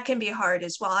 That can be hard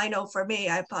as well. I know for me,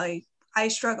 I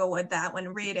struggle with that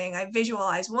when reading. I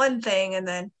visualize one thing and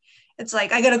then it's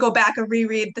like I got to go back and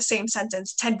reread the same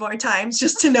sentence 10 more times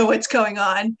just to know what's going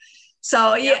on.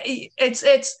 So yeah,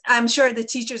 it's I'm sure the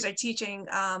teachers are teaching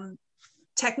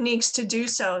techniques to do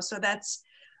so. So that's,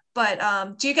 but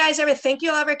do you guys ever think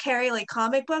you'll ever carry like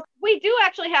comic book? We do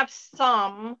actually have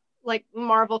some like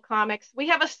Marvel comics. We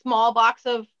have a small box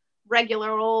of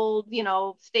regular old, you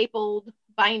know, stapled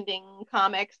binding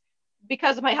comics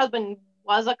because my husband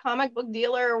was a comic book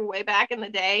dealer way back in the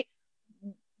day.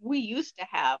 We used to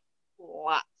have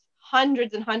lots,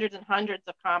 hundreds and hundreds and hundreds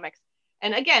of comics.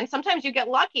 And again, sometimes you get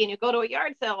lucky and you go to a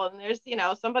yard sale and there's, you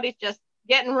know, somebody's just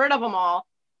getting rid of them all.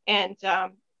 And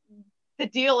the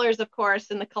dealers, of course,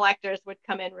 and the collectors would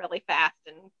come in really fast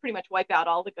and pretty much wipe out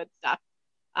all the good stuff.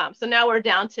 So now we're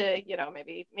down to, you know,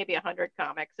 maybe 100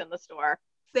 comics in the store.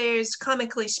 There's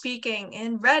Comically Speaking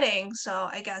in Reading. So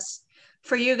I guess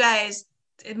for you guys,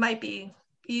 it might be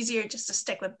easier just to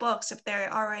stick with books if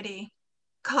they're already,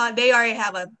 they already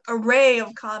have an array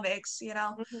of comics, you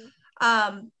know.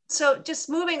 So just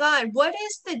moving on, what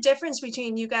is the difference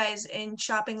between you guys in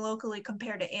shopping locally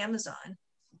compared to Amazon?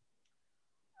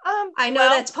 I know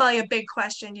that's probably a big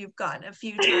question you've gotten a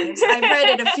few times. I've read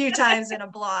it a few times in a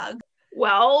blog.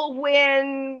 Well,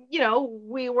 when, you know,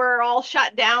 we were all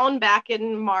shut down back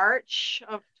in March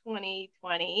of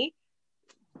 2020,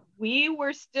 we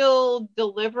were still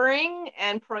delivering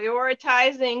and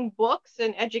prioritizing books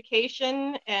and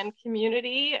education and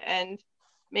community and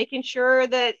making sure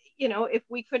that, you know, if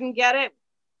we couldn't get it,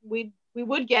 we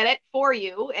would get it for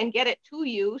you and get it to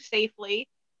you safely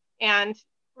and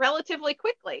relatively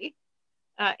quickly.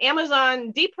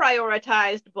 Amazon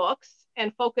deprioritized books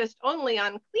and focused only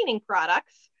on cleaning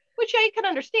products, which I can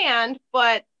understand,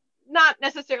 but not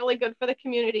necessarily good for the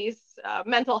community's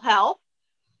mental health.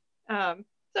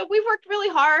 So we've worked really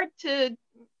hard to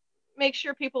make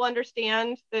sure people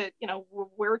understand that, you know,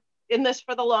 we're in this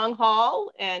for the long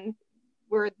haul and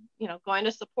we're, you know, going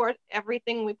to support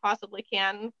everything we possibly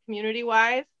can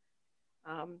community-wise.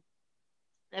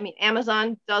 I mean,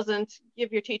 Amazon doesn't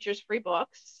give your teachers free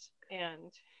books,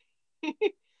 and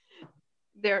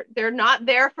they're not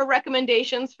there for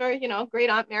recommendations for, you know, Great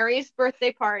Aunt Mary's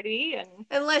birthday party, and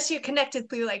unless you're connected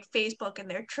through like Facebook and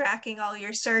they're tracking all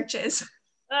your searches.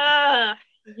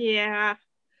 Yeah,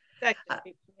 that just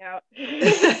creeps me out.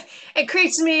 It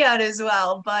creeps me out as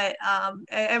well, but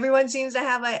everyone seems to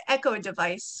have an Echo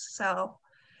device, so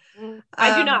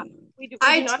I do not. We do not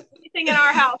have anything in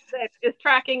our house that is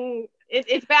tracking.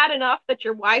 It's bad enough that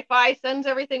your Wi-Fi sends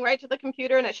everything right to the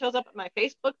computer and it shows up at my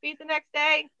Facebook feed the next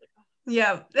day.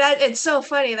 Yeah, that it's so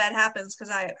funny that happens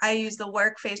because I use the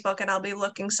work Facebook and I'll be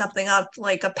looking something up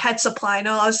like a pet supply, and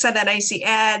all of a sudden I see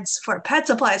ads for pet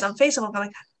supplies on Facebook.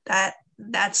 I'm like,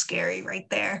 that's scary right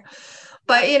there.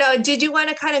 But, you know, did you want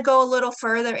to kind of go a little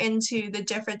further into the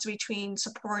difference between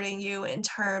supporting you in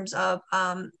terms of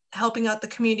helping out the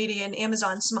community and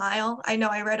Amazon Smile? I know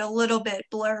I read a little bit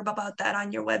blurb about that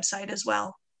on your website as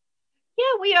well.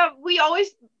 Yeah, we always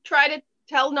try to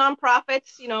tell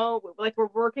nonprofits, you know, like we're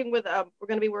going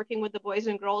to be working with the Boys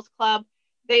and Girls Club,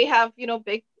 they have,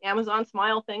 big Amazon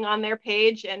Smile thing on their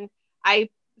page. And I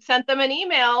sent them an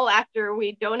email after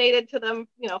we donated to them,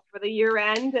 for the year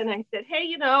end. And I said,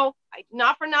 hey,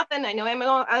 not for nothing. I know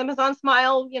Amazon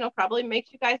Smile, probably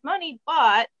makes you guys money,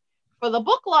 but for the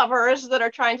book lovers that are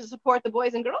trying to support the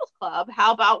Boys and Girls Club,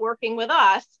 how about working with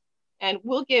us? And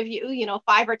we'll give you,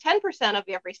 5 or 10% of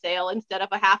every sale instead of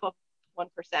a half of 1%,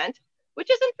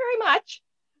 which isn't very much.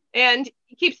 And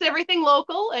it keeps everything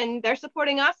local, and they're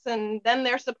supporting us, and then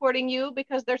they're supporting you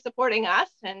because they're supporting us.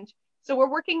 And so we're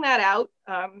working that out.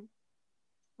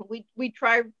 We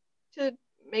try to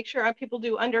make sure our people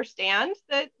do understand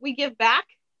that we give back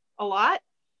a lot,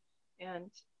 and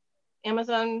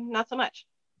Amazon, not so much.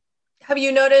 Have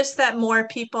you noticed that more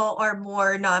people or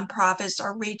more nonprofits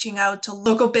are reaching out to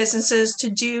local businesses to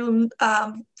do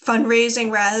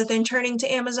fundraising rather than turning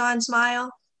to Amazon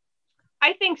Smile?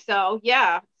 I think so,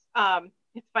 yeah.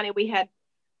 It's funny, we had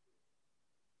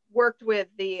worked with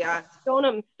the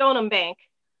Stoneham Bank,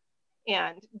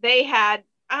 and they had,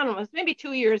 I don't know, it was maybe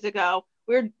 2 years ago,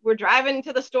 we're driving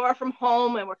to the store from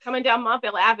home, and we're coming down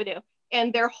Montville Avenue,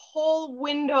 and their whole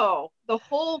window, the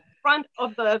whole front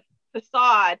of the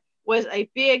facade was a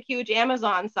big, huge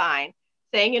Amazon sign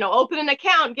saying, open an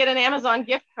account, get an Amazon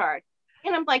gift card.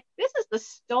 And I'm like, this is the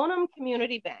Stoneham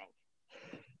Community Bank.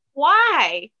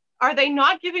 Why are they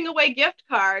not giving away gift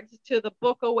cards to the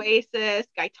Book Oasis,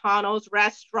 Gaetano's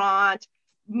Restaurant,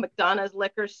 McDonough's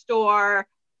Liquor Store,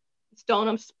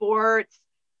 Stoneham Sports,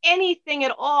 anything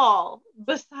at all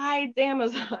besides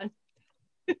Amazon?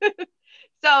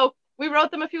 So we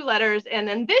wrote them a few letters, and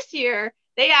then this year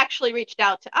they actually reached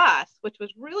out to us, which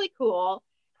was really cool.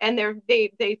 And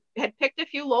they had picked a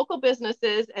few local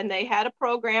businesses, and they had a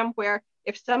program where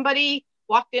if somebody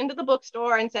walked into the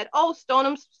bookstore and said, oh,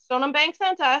 Stoneham Bank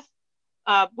sent us,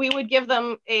 we would give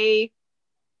them a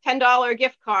 $10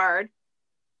 gift card,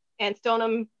 and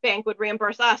Stoneham Bank would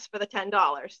reimburse us for the $10.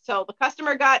 So the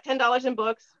customer got $10 in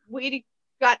books, we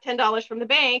got $10 from the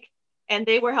bank, and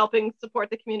they were helping support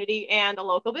the community and a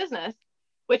local business,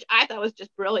 which I thought was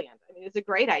just brilliant. I mean, it's a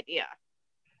great idea.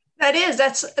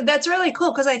 That's really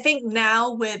cool, because I think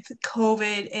now with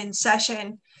COVID in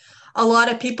session, a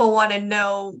lot of people want to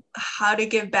know how to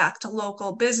give back to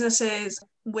local businesses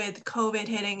with COVID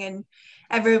hitting and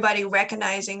everybody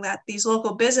recognizing that these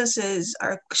local businesses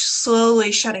are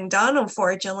slowly shutting down,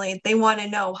 unfortunately. They want to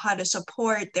know how to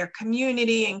support their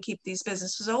community and keep these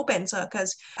businesses open. So,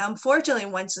 because unfortunately,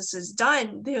 once this is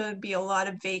done, there would be a lot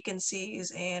of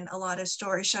vacancies and a lot of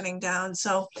stores shutting down.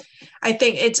 So I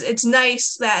think it's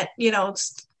nice that,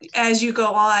 as you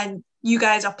go on, you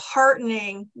guys are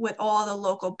partnering with all the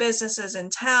local businesses in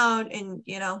town. And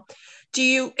do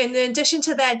you, in addition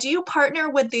to that, do you partner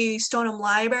with the Stoneham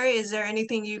Library? Is there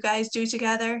anything you guys do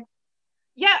together?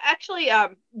 Yeah, actually, I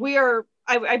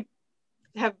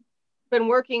have been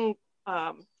working,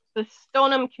 the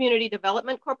Stoneham Community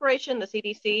Development Corporation, the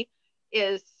CDC,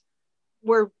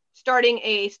 we're starting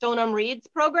a Stoneham Reads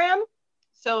program.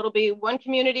 So it'll be one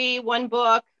community, one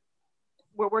book.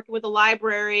 We're working with the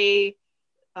library,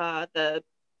 the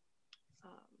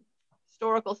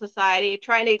Historical Society,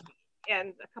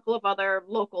 and a couple of other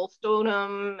local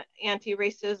Stoneham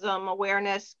anti-racism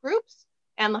awareness groups,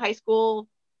 and the high school,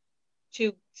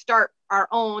 to start our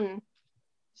own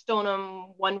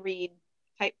Stoneham One Read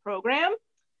type program.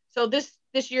 So this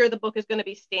year the book is going to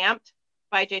be stamped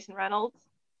by Jason Reynolds,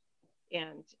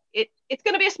 and it's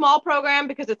going to be a small program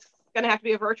because it's going to have to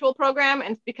be a virtual program,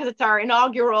 and because it's our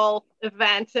inaugural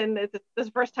event, and it's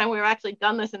the first time we've actually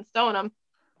done this in Stoneham.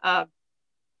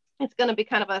 It's going to be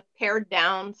kind of a pared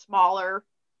down, smaller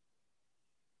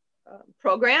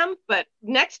program, but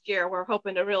next year we're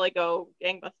hoping to really go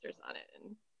gangbusters on it.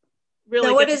 And really,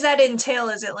 now, what does that entail?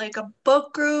 Is it like a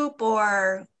book group,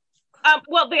 or?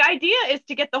 Well, the idea is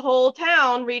to get the whole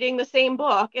town reading the same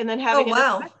book, and then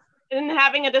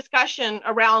having a discussion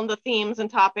around the themes and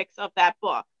topics of that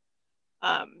book.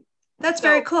 That's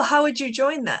very cool. How would you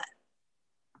join that?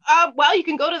 Well, you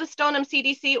can go to the Stoneham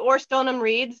CDC or Stoneham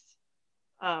Reads.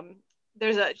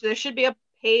 There should be a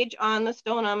page on the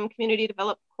Stoneham Community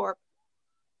Development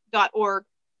Corp.org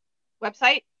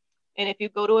website. And if you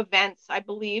go to events, I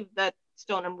believe that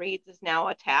Stoneham Reads is now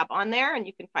a tab on there, and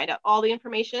you can find out all the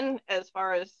information as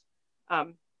far as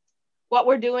what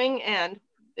we're doing and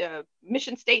the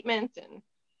mission statement and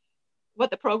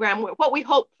what we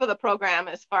hope for the program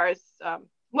as far as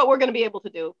what we're going to be able to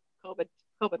do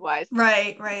COVID wise.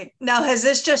 Right. Now, has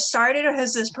this just started, or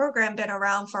has this program been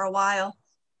around for a while?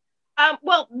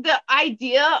 Well, the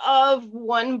idea of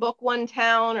one book, one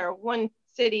town, or one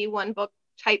city, one book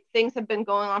type things have been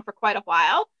going on for quite a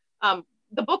while.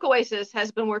 the Book Oasis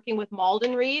has been working with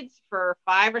Malden Reads for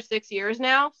 5 or 6 years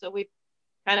now. So we've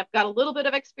kind of got a little bit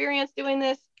of experience doing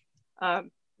this.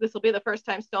 This will be the first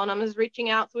time Stoneham is reaching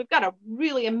out. So we've got a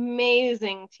really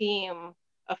amazing team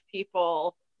of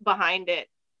people behind it.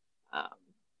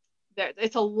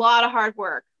 It's a lot of hard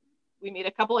work. We meet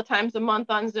a couple of times a month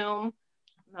on Zoom.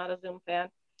 I'm not a Zoom fan.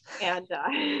 And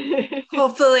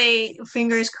hopefully,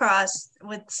 fingers crossed,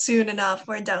 with soon enough,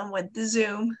 we're done with the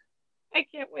Zoom. I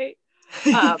can't wait.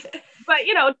 But,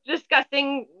 you know,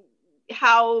 discussing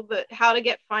how to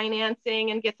get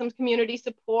financing and get some community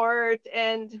support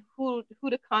and who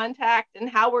to contact and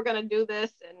how we're going to do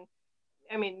this. And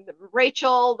I mean,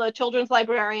 Rachel, the children's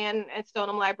librarian at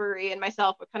Stoneham Library, and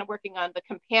myself are kind of working on the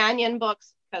companion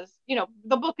books because, you know,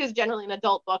 the book is generally an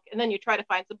adult book, and then you try to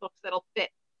find some books that'll fit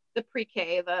the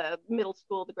pre-K, the middle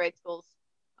school, the grade schools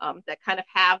that kind of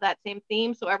have that same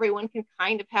theme, so everyone can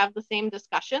kind of have the same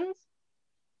discussions.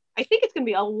 I think it's going to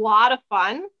be a lot of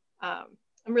fun. I'm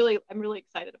really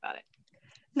excited about it.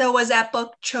 Now, was that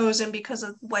book chosen because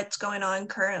of what's going on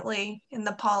currently in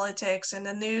the politics and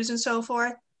the news and so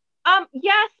forth?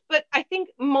 Yes, but I think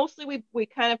mostly we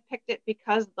kind of picked it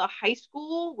because the high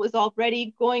school was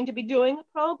already going to be doing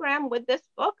a program with this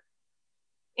book.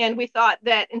 And we thought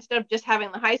that instead of just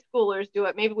having the high schoolers do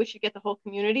it, maybe we should get the whole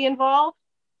community involved.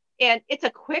 And it's a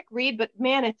quick read, but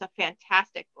man, it's a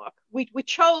fantastic book. We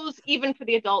chose, even for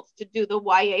the adults, to do the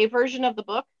YA version of the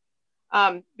book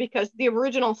because the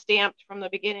original Stamped from the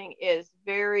beginning is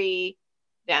very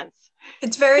dense.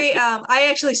 It's very, I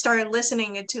actually started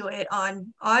listening to it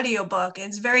on audiobook.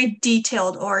 It's very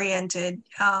detailed oriented.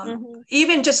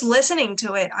 Even just listening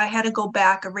to it, I had to go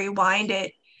back and rewind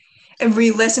it and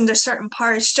re-listen to certain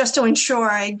parts just to ensure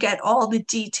I get all the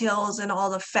details and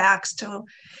all the facts to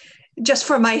just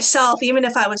for myself, even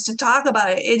if I was to talk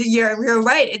about it. You're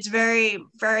right. It's very,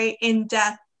 very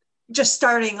in-depth, just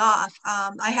starting off.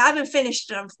 I haven't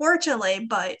finished it, unfortunately,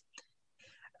 but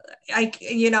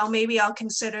maybe I'll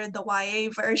consider the YA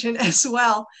version as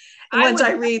well once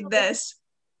I read this.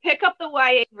 Pick up the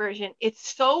YA version.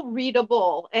 It's so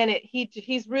readable, and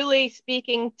he's really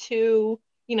speaking to,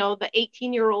 you know, the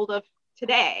 18-year-old of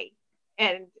today,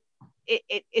 and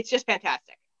it's just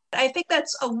fantastic. I think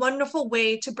that's a wonderful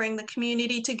way to bring the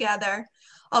community together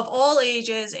of all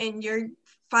ages, and you're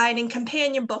finding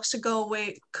companion books to go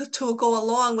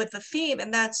along with the theme,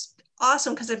 and that's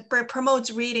awesome because it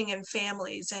promotes reading in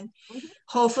families and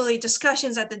hopefully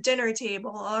discussions at the dinner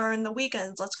table or in the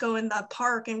weekends. Let's go in the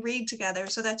park and read together.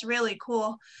 So that's really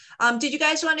cool. Did you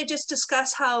guys want to just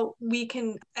discuss how we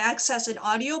can access an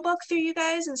audiobook through you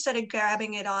guys instead of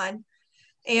grabbing it on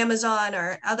Amazon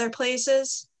or other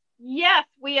places? Yes,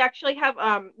 we actually have,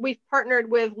 we've partnered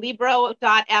with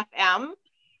Libro.fm,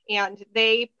 and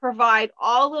they provide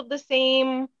all of the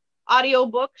same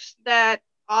audiobooks that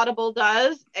Audible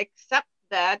does, except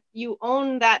that you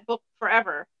own that book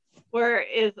forever.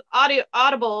 Whereas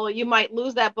Audible, you might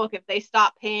lose that book if they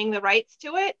stop paying the rights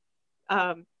to it.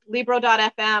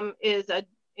 Libro.fm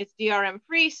it's DRM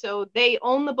free, so they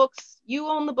own the books. You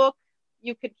own the book.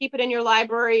 You could keep it in your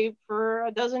library for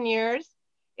a dozen years.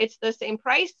 It's the same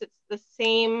price. It's the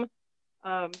same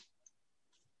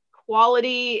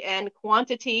quality and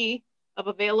quantity of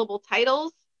available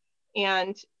titles,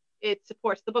 and it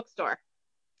supports the bookstore.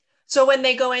 So when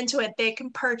they go into it, they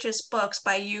can purchase books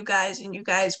by you guys and you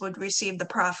guys would receive the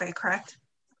profit, correct?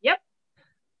 Yep.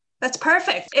 That's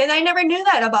perfect. And I never knew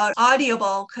that about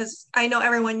Audible because I know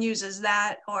everyone uses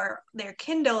that or their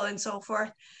Kindle and so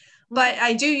forth. But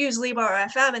I do use Libro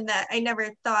FM, and that I never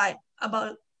thought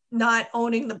about not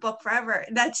owning the book forever.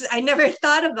 I never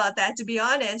thought about that, to be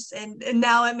honest. And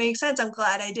now it makes sense. I'm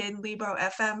glad I did Libro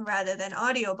FM rather than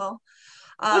Audible.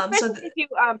 If you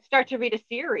start to read a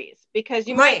series, because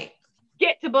you might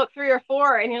get to book 3 or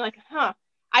 4 and you're like,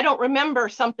 I don't remember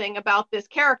something about this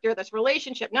character, this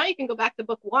relationship. Now you can go back to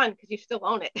book 1 because you still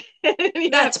own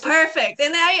it. That's perfect.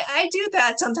 And I do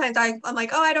that sometimes. I'm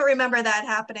like, I don't remember that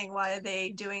happening. Why are they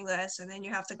doing this? And then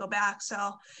you have to go back.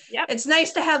 So It's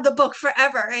nice to have the book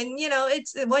forever. And,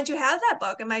 it's once you have that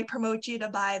book, it might promote you to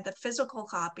buy the physical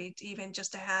copy, even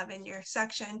just to have in your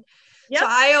section. Yep. So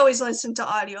I always listen to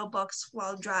audiobooks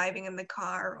while driving in the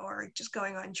car or just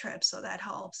going on trips. So that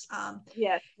helps.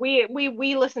 Yes, we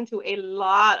listen to a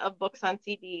lot of books on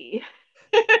CD.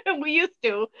 We used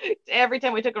to. Every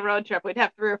time we took a road trip, we'd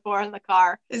have 3 or 4 in the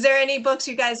car. Is there any books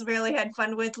you guys really had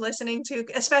fun with listening to,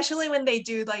 especially when they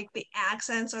do like the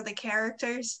accents or the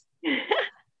characters?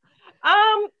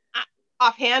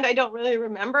 Offhand, I don't really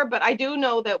remember, but I do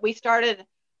know that we started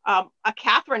a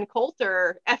Catherine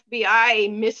Coulter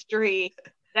FBI mystery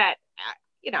that,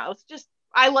 it's just,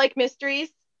 I like mysteries.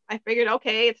 I figured,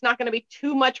 okay, it's not going to be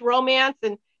too much romance.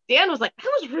 And Dan was like,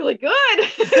 that was really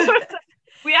good.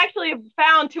 We actually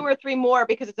found 2 or 3 more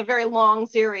because it's a very long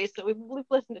series. So we've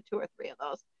listened to 2 or 3 of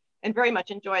those and very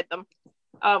much enjoyed them.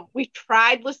 We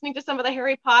tried listening to some of the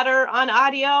Harry Potter on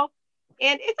audio,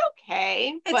 and it's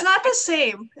okay. It's not the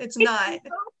same. It's not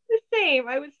the same.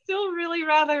 I would still really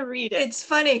rather read it. It's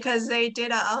funny because they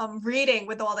did a reading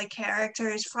with all the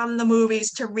characters from the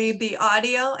movies to read the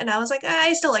audio, and I was like,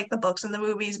 I still like the books and the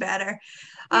movies better.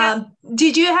 Yeah.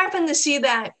 Did you happen to see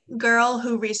that girl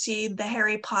who received the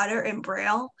Harry Potter in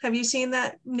Braille? Have you seen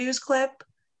that news clip?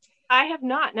 I have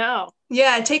not, no.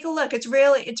 Yeah, take a look. It's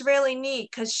really neat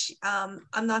because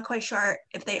I'm not quite sure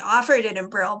if they offered it in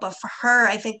Braille, but for her,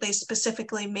 I think they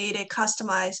specifically made it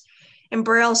customized in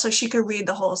Braille so she could read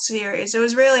the whole series. It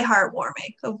was really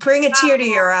heartwarming. It'll bring a tear to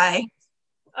your eye.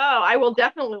 Oh, I will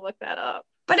definitely look that up.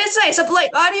 But it's nice.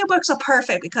 Like audiobooks are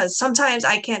perfect because sometimes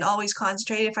I can't always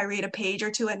concentrate if I read a page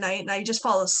or two at night and I just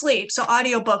fall asleep. So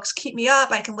audiobooks keep me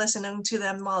up. I can listen to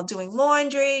them while doing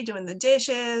laundry, doing the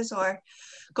dishes, or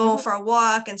going for a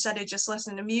walk instead of just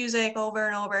listening to music over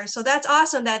and over. So that's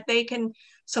awesome that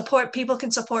people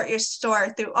can support your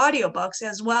store through audiobooks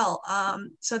as well.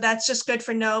 So that's just good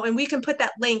for know. And we can put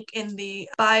that link in the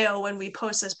bio when we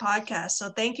post this podcast. So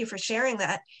thank you for sharing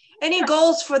that. Any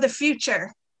goals for the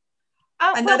future?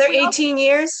 Another 18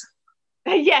 years?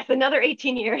 Yes, another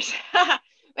 18 years.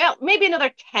 Well, maybe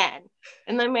another 10.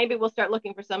 And then maybe we'll start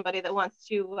looking for somebody that wants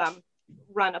to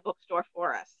run a bookstore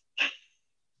for us.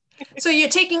 So you're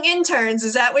taking interns,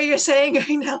 is that what you're saying right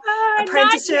now?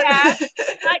 Apprenticeship?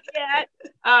 Not yet.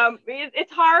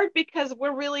 It's hard because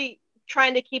we're really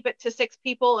trying to keep it to 6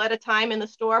 people at a time in the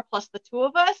store plus the 2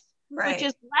 of us, right, which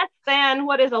is less than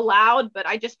what is allowed, but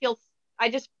I just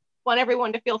want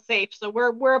everyone to feel safe. So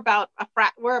we're about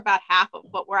half of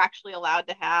what we're actually allowed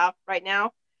to have right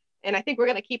now. And I think we're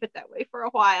going to keep it that way for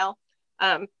a while.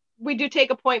 We do take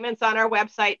appointments on our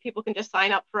website. People can just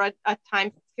sign up for a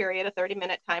time period, a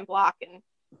 30-minute time block,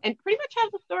 and pretty much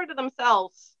have the store to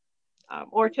themselves,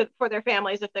 or for their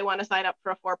families if they want to sign up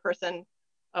for a 4-person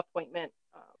appointment.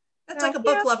 That's like a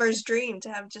book lover's dream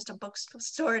to have just a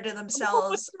bookstore to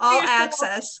themselves, all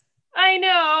access. I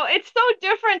know. It's so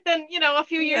different than, a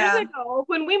few years ago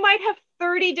when we might have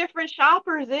 30 different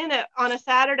shoppers in it on a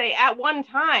Saturday at one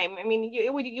time. I mean,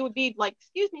 you would be like,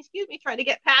 excuse me, trying to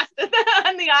get past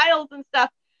on the aisles and stuff.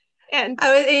 And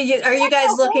are you guys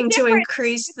looking to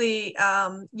increase the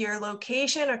your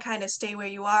location or kind of stay where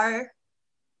you are?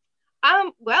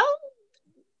 Well,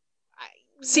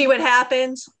 see what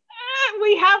happens.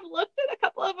 We have looked at a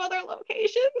couple of other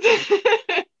locations.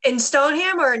 In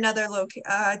Stoneham or another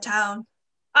town?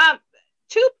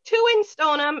 2 in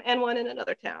Stoneham and 1 in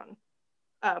another town.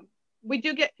 We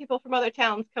do get people from other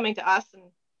towns coming to us and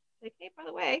say, hey, by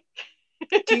the way.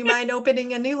 Do you mind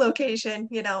opening a new location,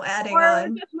 adding or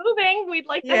on? Just moving, we'd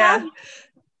like to have.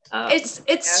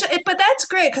 But that's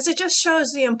great because it just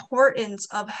shows the importance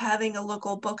of having a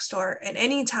local bookstore in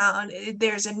any town.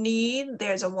 There's a need,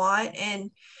 there's a want,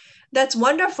 and that's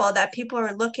wonderful that people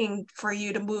are looking for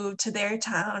you to move to their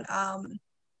town,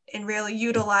 and really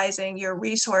utilizing your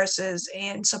resources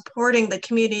and supporting the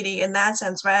community in that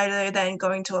sense rather than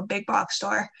going to a big box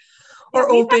store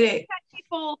or opening.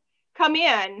 People come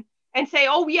in and say,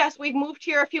 oh yes, we've moved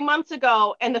here a few months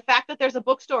ago, and the fact that there's a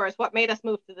bookstore is what made us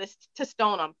move to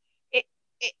Stoneham.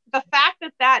 The fact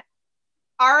that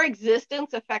our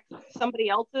existence affects somebody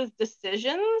else's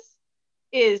decisions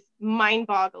is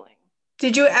mind-boggling.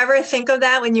 Did you ever think of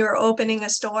that when you were opening a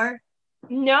store?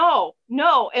 No.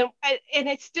 And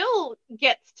it still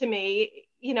gets to me,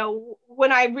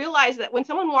 when I realize that when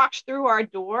someone walks through our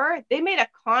door, they made a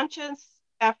conscious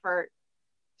effort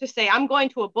to say, I'm going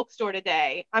to a bookstore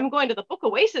today. I'm going to the Book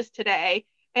Oasis today.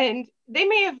 And they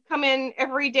may have come in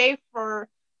every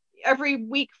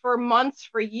week for months,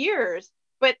 for years,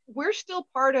 but we're still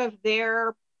part of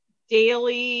their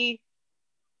daily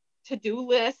to-do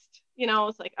list.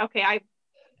 It's like, okay,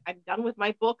 I'm done with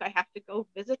my book. I have to go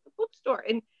visit the bookstore.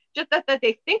 And just that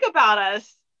they think about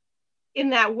us in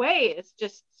that way is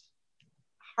just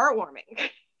heartwarming.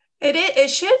 It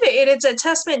should be. It's a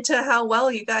testament to how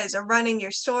well you guys are running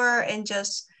your store and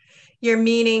just your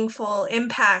meaningful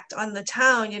impact on the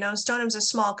town. Stoneham's a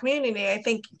small community. I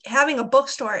think having a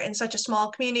bookstore in such a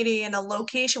small community in a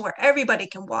location where everybody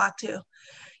can walk to,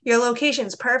 your location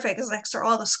is perfect. It's next to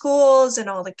all the schools and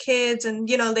all the kids, and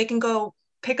they can go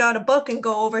pick out a book and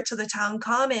go over to the town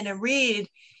common and read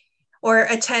or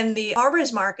attend the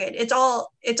farmers market. It's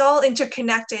all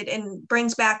interconnected and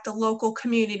brings back the local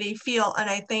community feel. And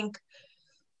I think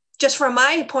just from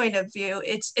my point of view,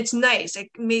 it's nice. It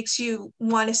makes you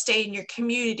want to stay in your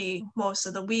community most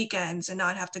of the weekends and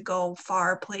not have to go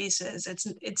far places.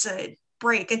 It's a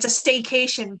break. It's a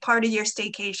staycation, part of your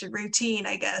staycation routine,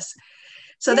 I guess.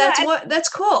 So Yeah, that's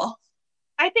cool.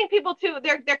 I think people too,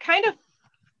 they're kind of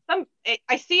some,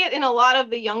 I see it in a lot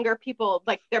of the younger people,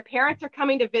 like their parents are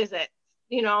coming to visit,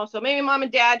 so maybe mom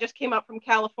and dad just came up from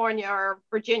California or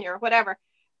Virginia or whatever.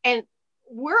 And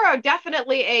we're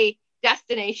definitely a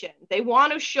destination. They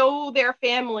want to show their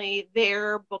family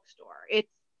their bookstore. It's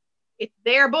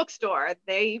their bookstore.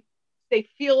 They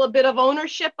feel a bit of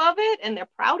ownership of it and they're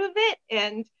proud of it.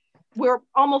 And we're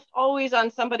almost always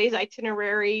on somebody's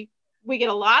itinerary. We get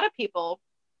a lot of people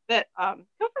that come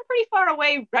from pretty far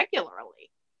away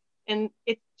regularly. And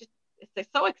it's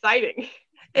so exciting.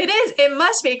 It is. It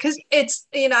must be because it's,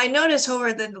 I noticed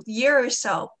over the year or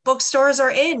so, bookstores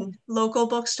are in local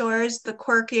bookstores. The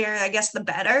quirkier, I guess, the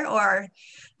better, or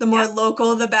the more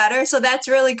local, the better. So that's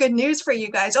really good news for you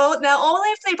guys. Oh, now only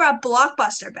if they brought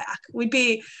Blockbuster back, we'd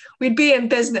be in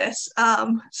business.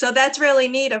 So that's really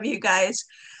neat of you guys.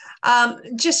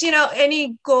 Just,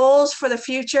 any goals for the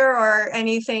future or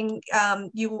anything,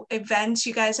 events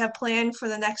you guys have planned for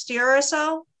the next year or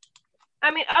so? I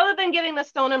mean, other than getting the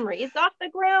Stoneham Reads off the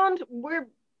ground, we're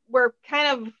kind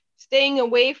of staying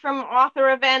away from author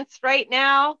events right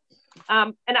now.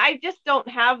 And I just don't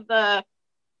have I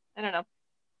don't know.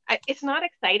 It's not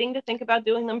exciting to think about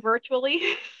doing them virtually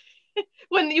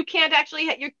when you can't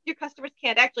actually, your customers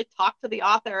can't actually talk to the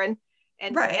author and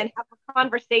have a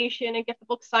conversation and get the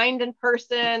book signed in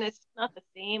person. It's not the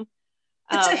same.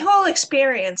 It's a whole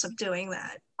experience of doing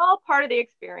that. All part of the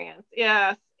experience.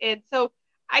 Yes. And so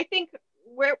I think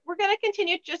we're going to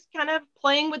continue just kind of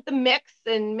playing with the mix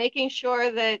and making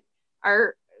sure that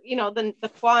our,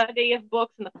 the quantity of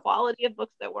books and the quality of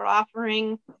books that we're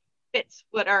offering fits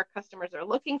what our customers are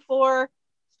looking for,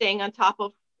 staying on top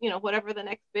of, whatever the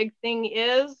next big thing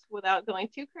is without going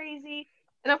too crazy.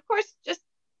 And of course, just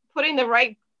putting the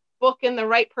right book in the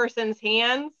right person's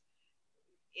hands.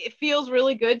 It feels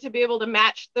really good to be able to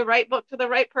match the right book to the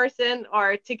right person,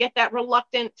 or to get that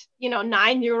reluctant,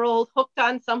 9-year-old hooked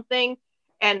on something.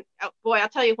 And boy, I'll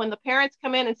tell you, when the parents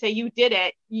come in and say, you did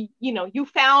it, you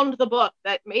found the book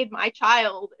that made my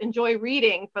child enjoy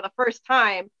reading for the first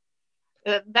time.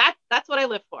 That's what I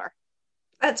live for.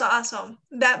 That's awesome.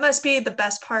 That must be the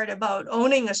best part about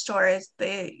owning a store, is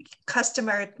the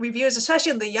customer reviews,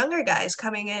 especially the younger guys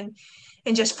coming in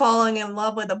and just falling in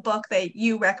love with a book that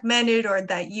you recommended or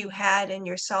that you had in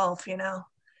yourself, Yeah.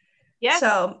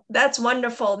 So that's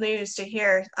wonderful news to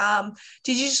hear.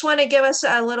 Did you just want to give us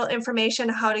a little information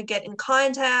how to get in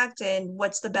contact and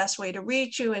what's the best way to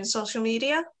reach you in social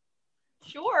media?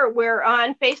 Sure. We're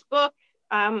on Facebook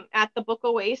at The Book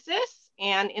Oasis,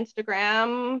 and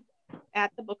Instagram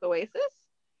at The Book Oasis.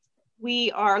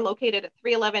 We are located at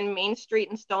 311 Main Street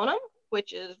in Stoneham,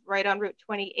 which is right on Route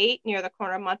 28 near the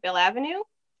corner of Montvale Avenue.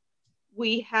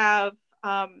 We have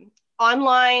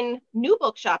online new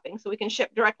book shopping, so we can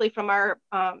ship directly from our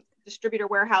distributor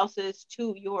warehouses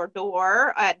to your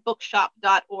door at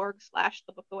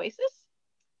bookshop.org/thebookoasis.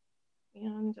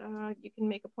 And you can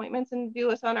make appointments and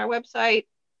view us on our website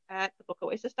at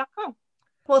thebookoasis.com.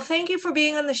 Well, thank you for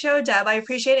being on the show, Deb. I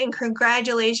appreciate it, and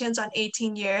congratulations on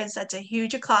 18 years. That's a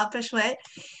huge accomplishment.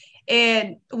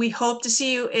 And we hope to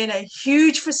see you in a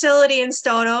huge facility in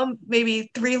Stoneham, maybe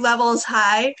 3 levels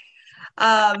high.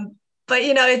 But,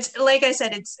 it's like I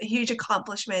said, it's a huge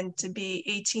accomplishment to be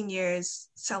 18 years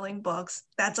selling books.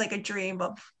 That's like a dream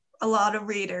of a lot of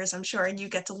readers, I'm sure, and you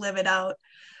get to live it out.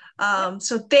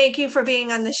 So thank you for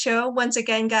being on the show. Once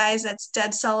again, guys, that's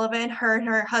Deb Sullivan. Her and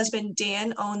her husband,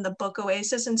 Dan, own the Book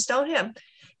Oasis in Stoneham.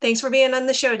 Thanks for being on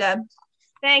the show, Deb.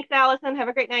 Thanks, Allison. Have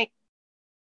a great night.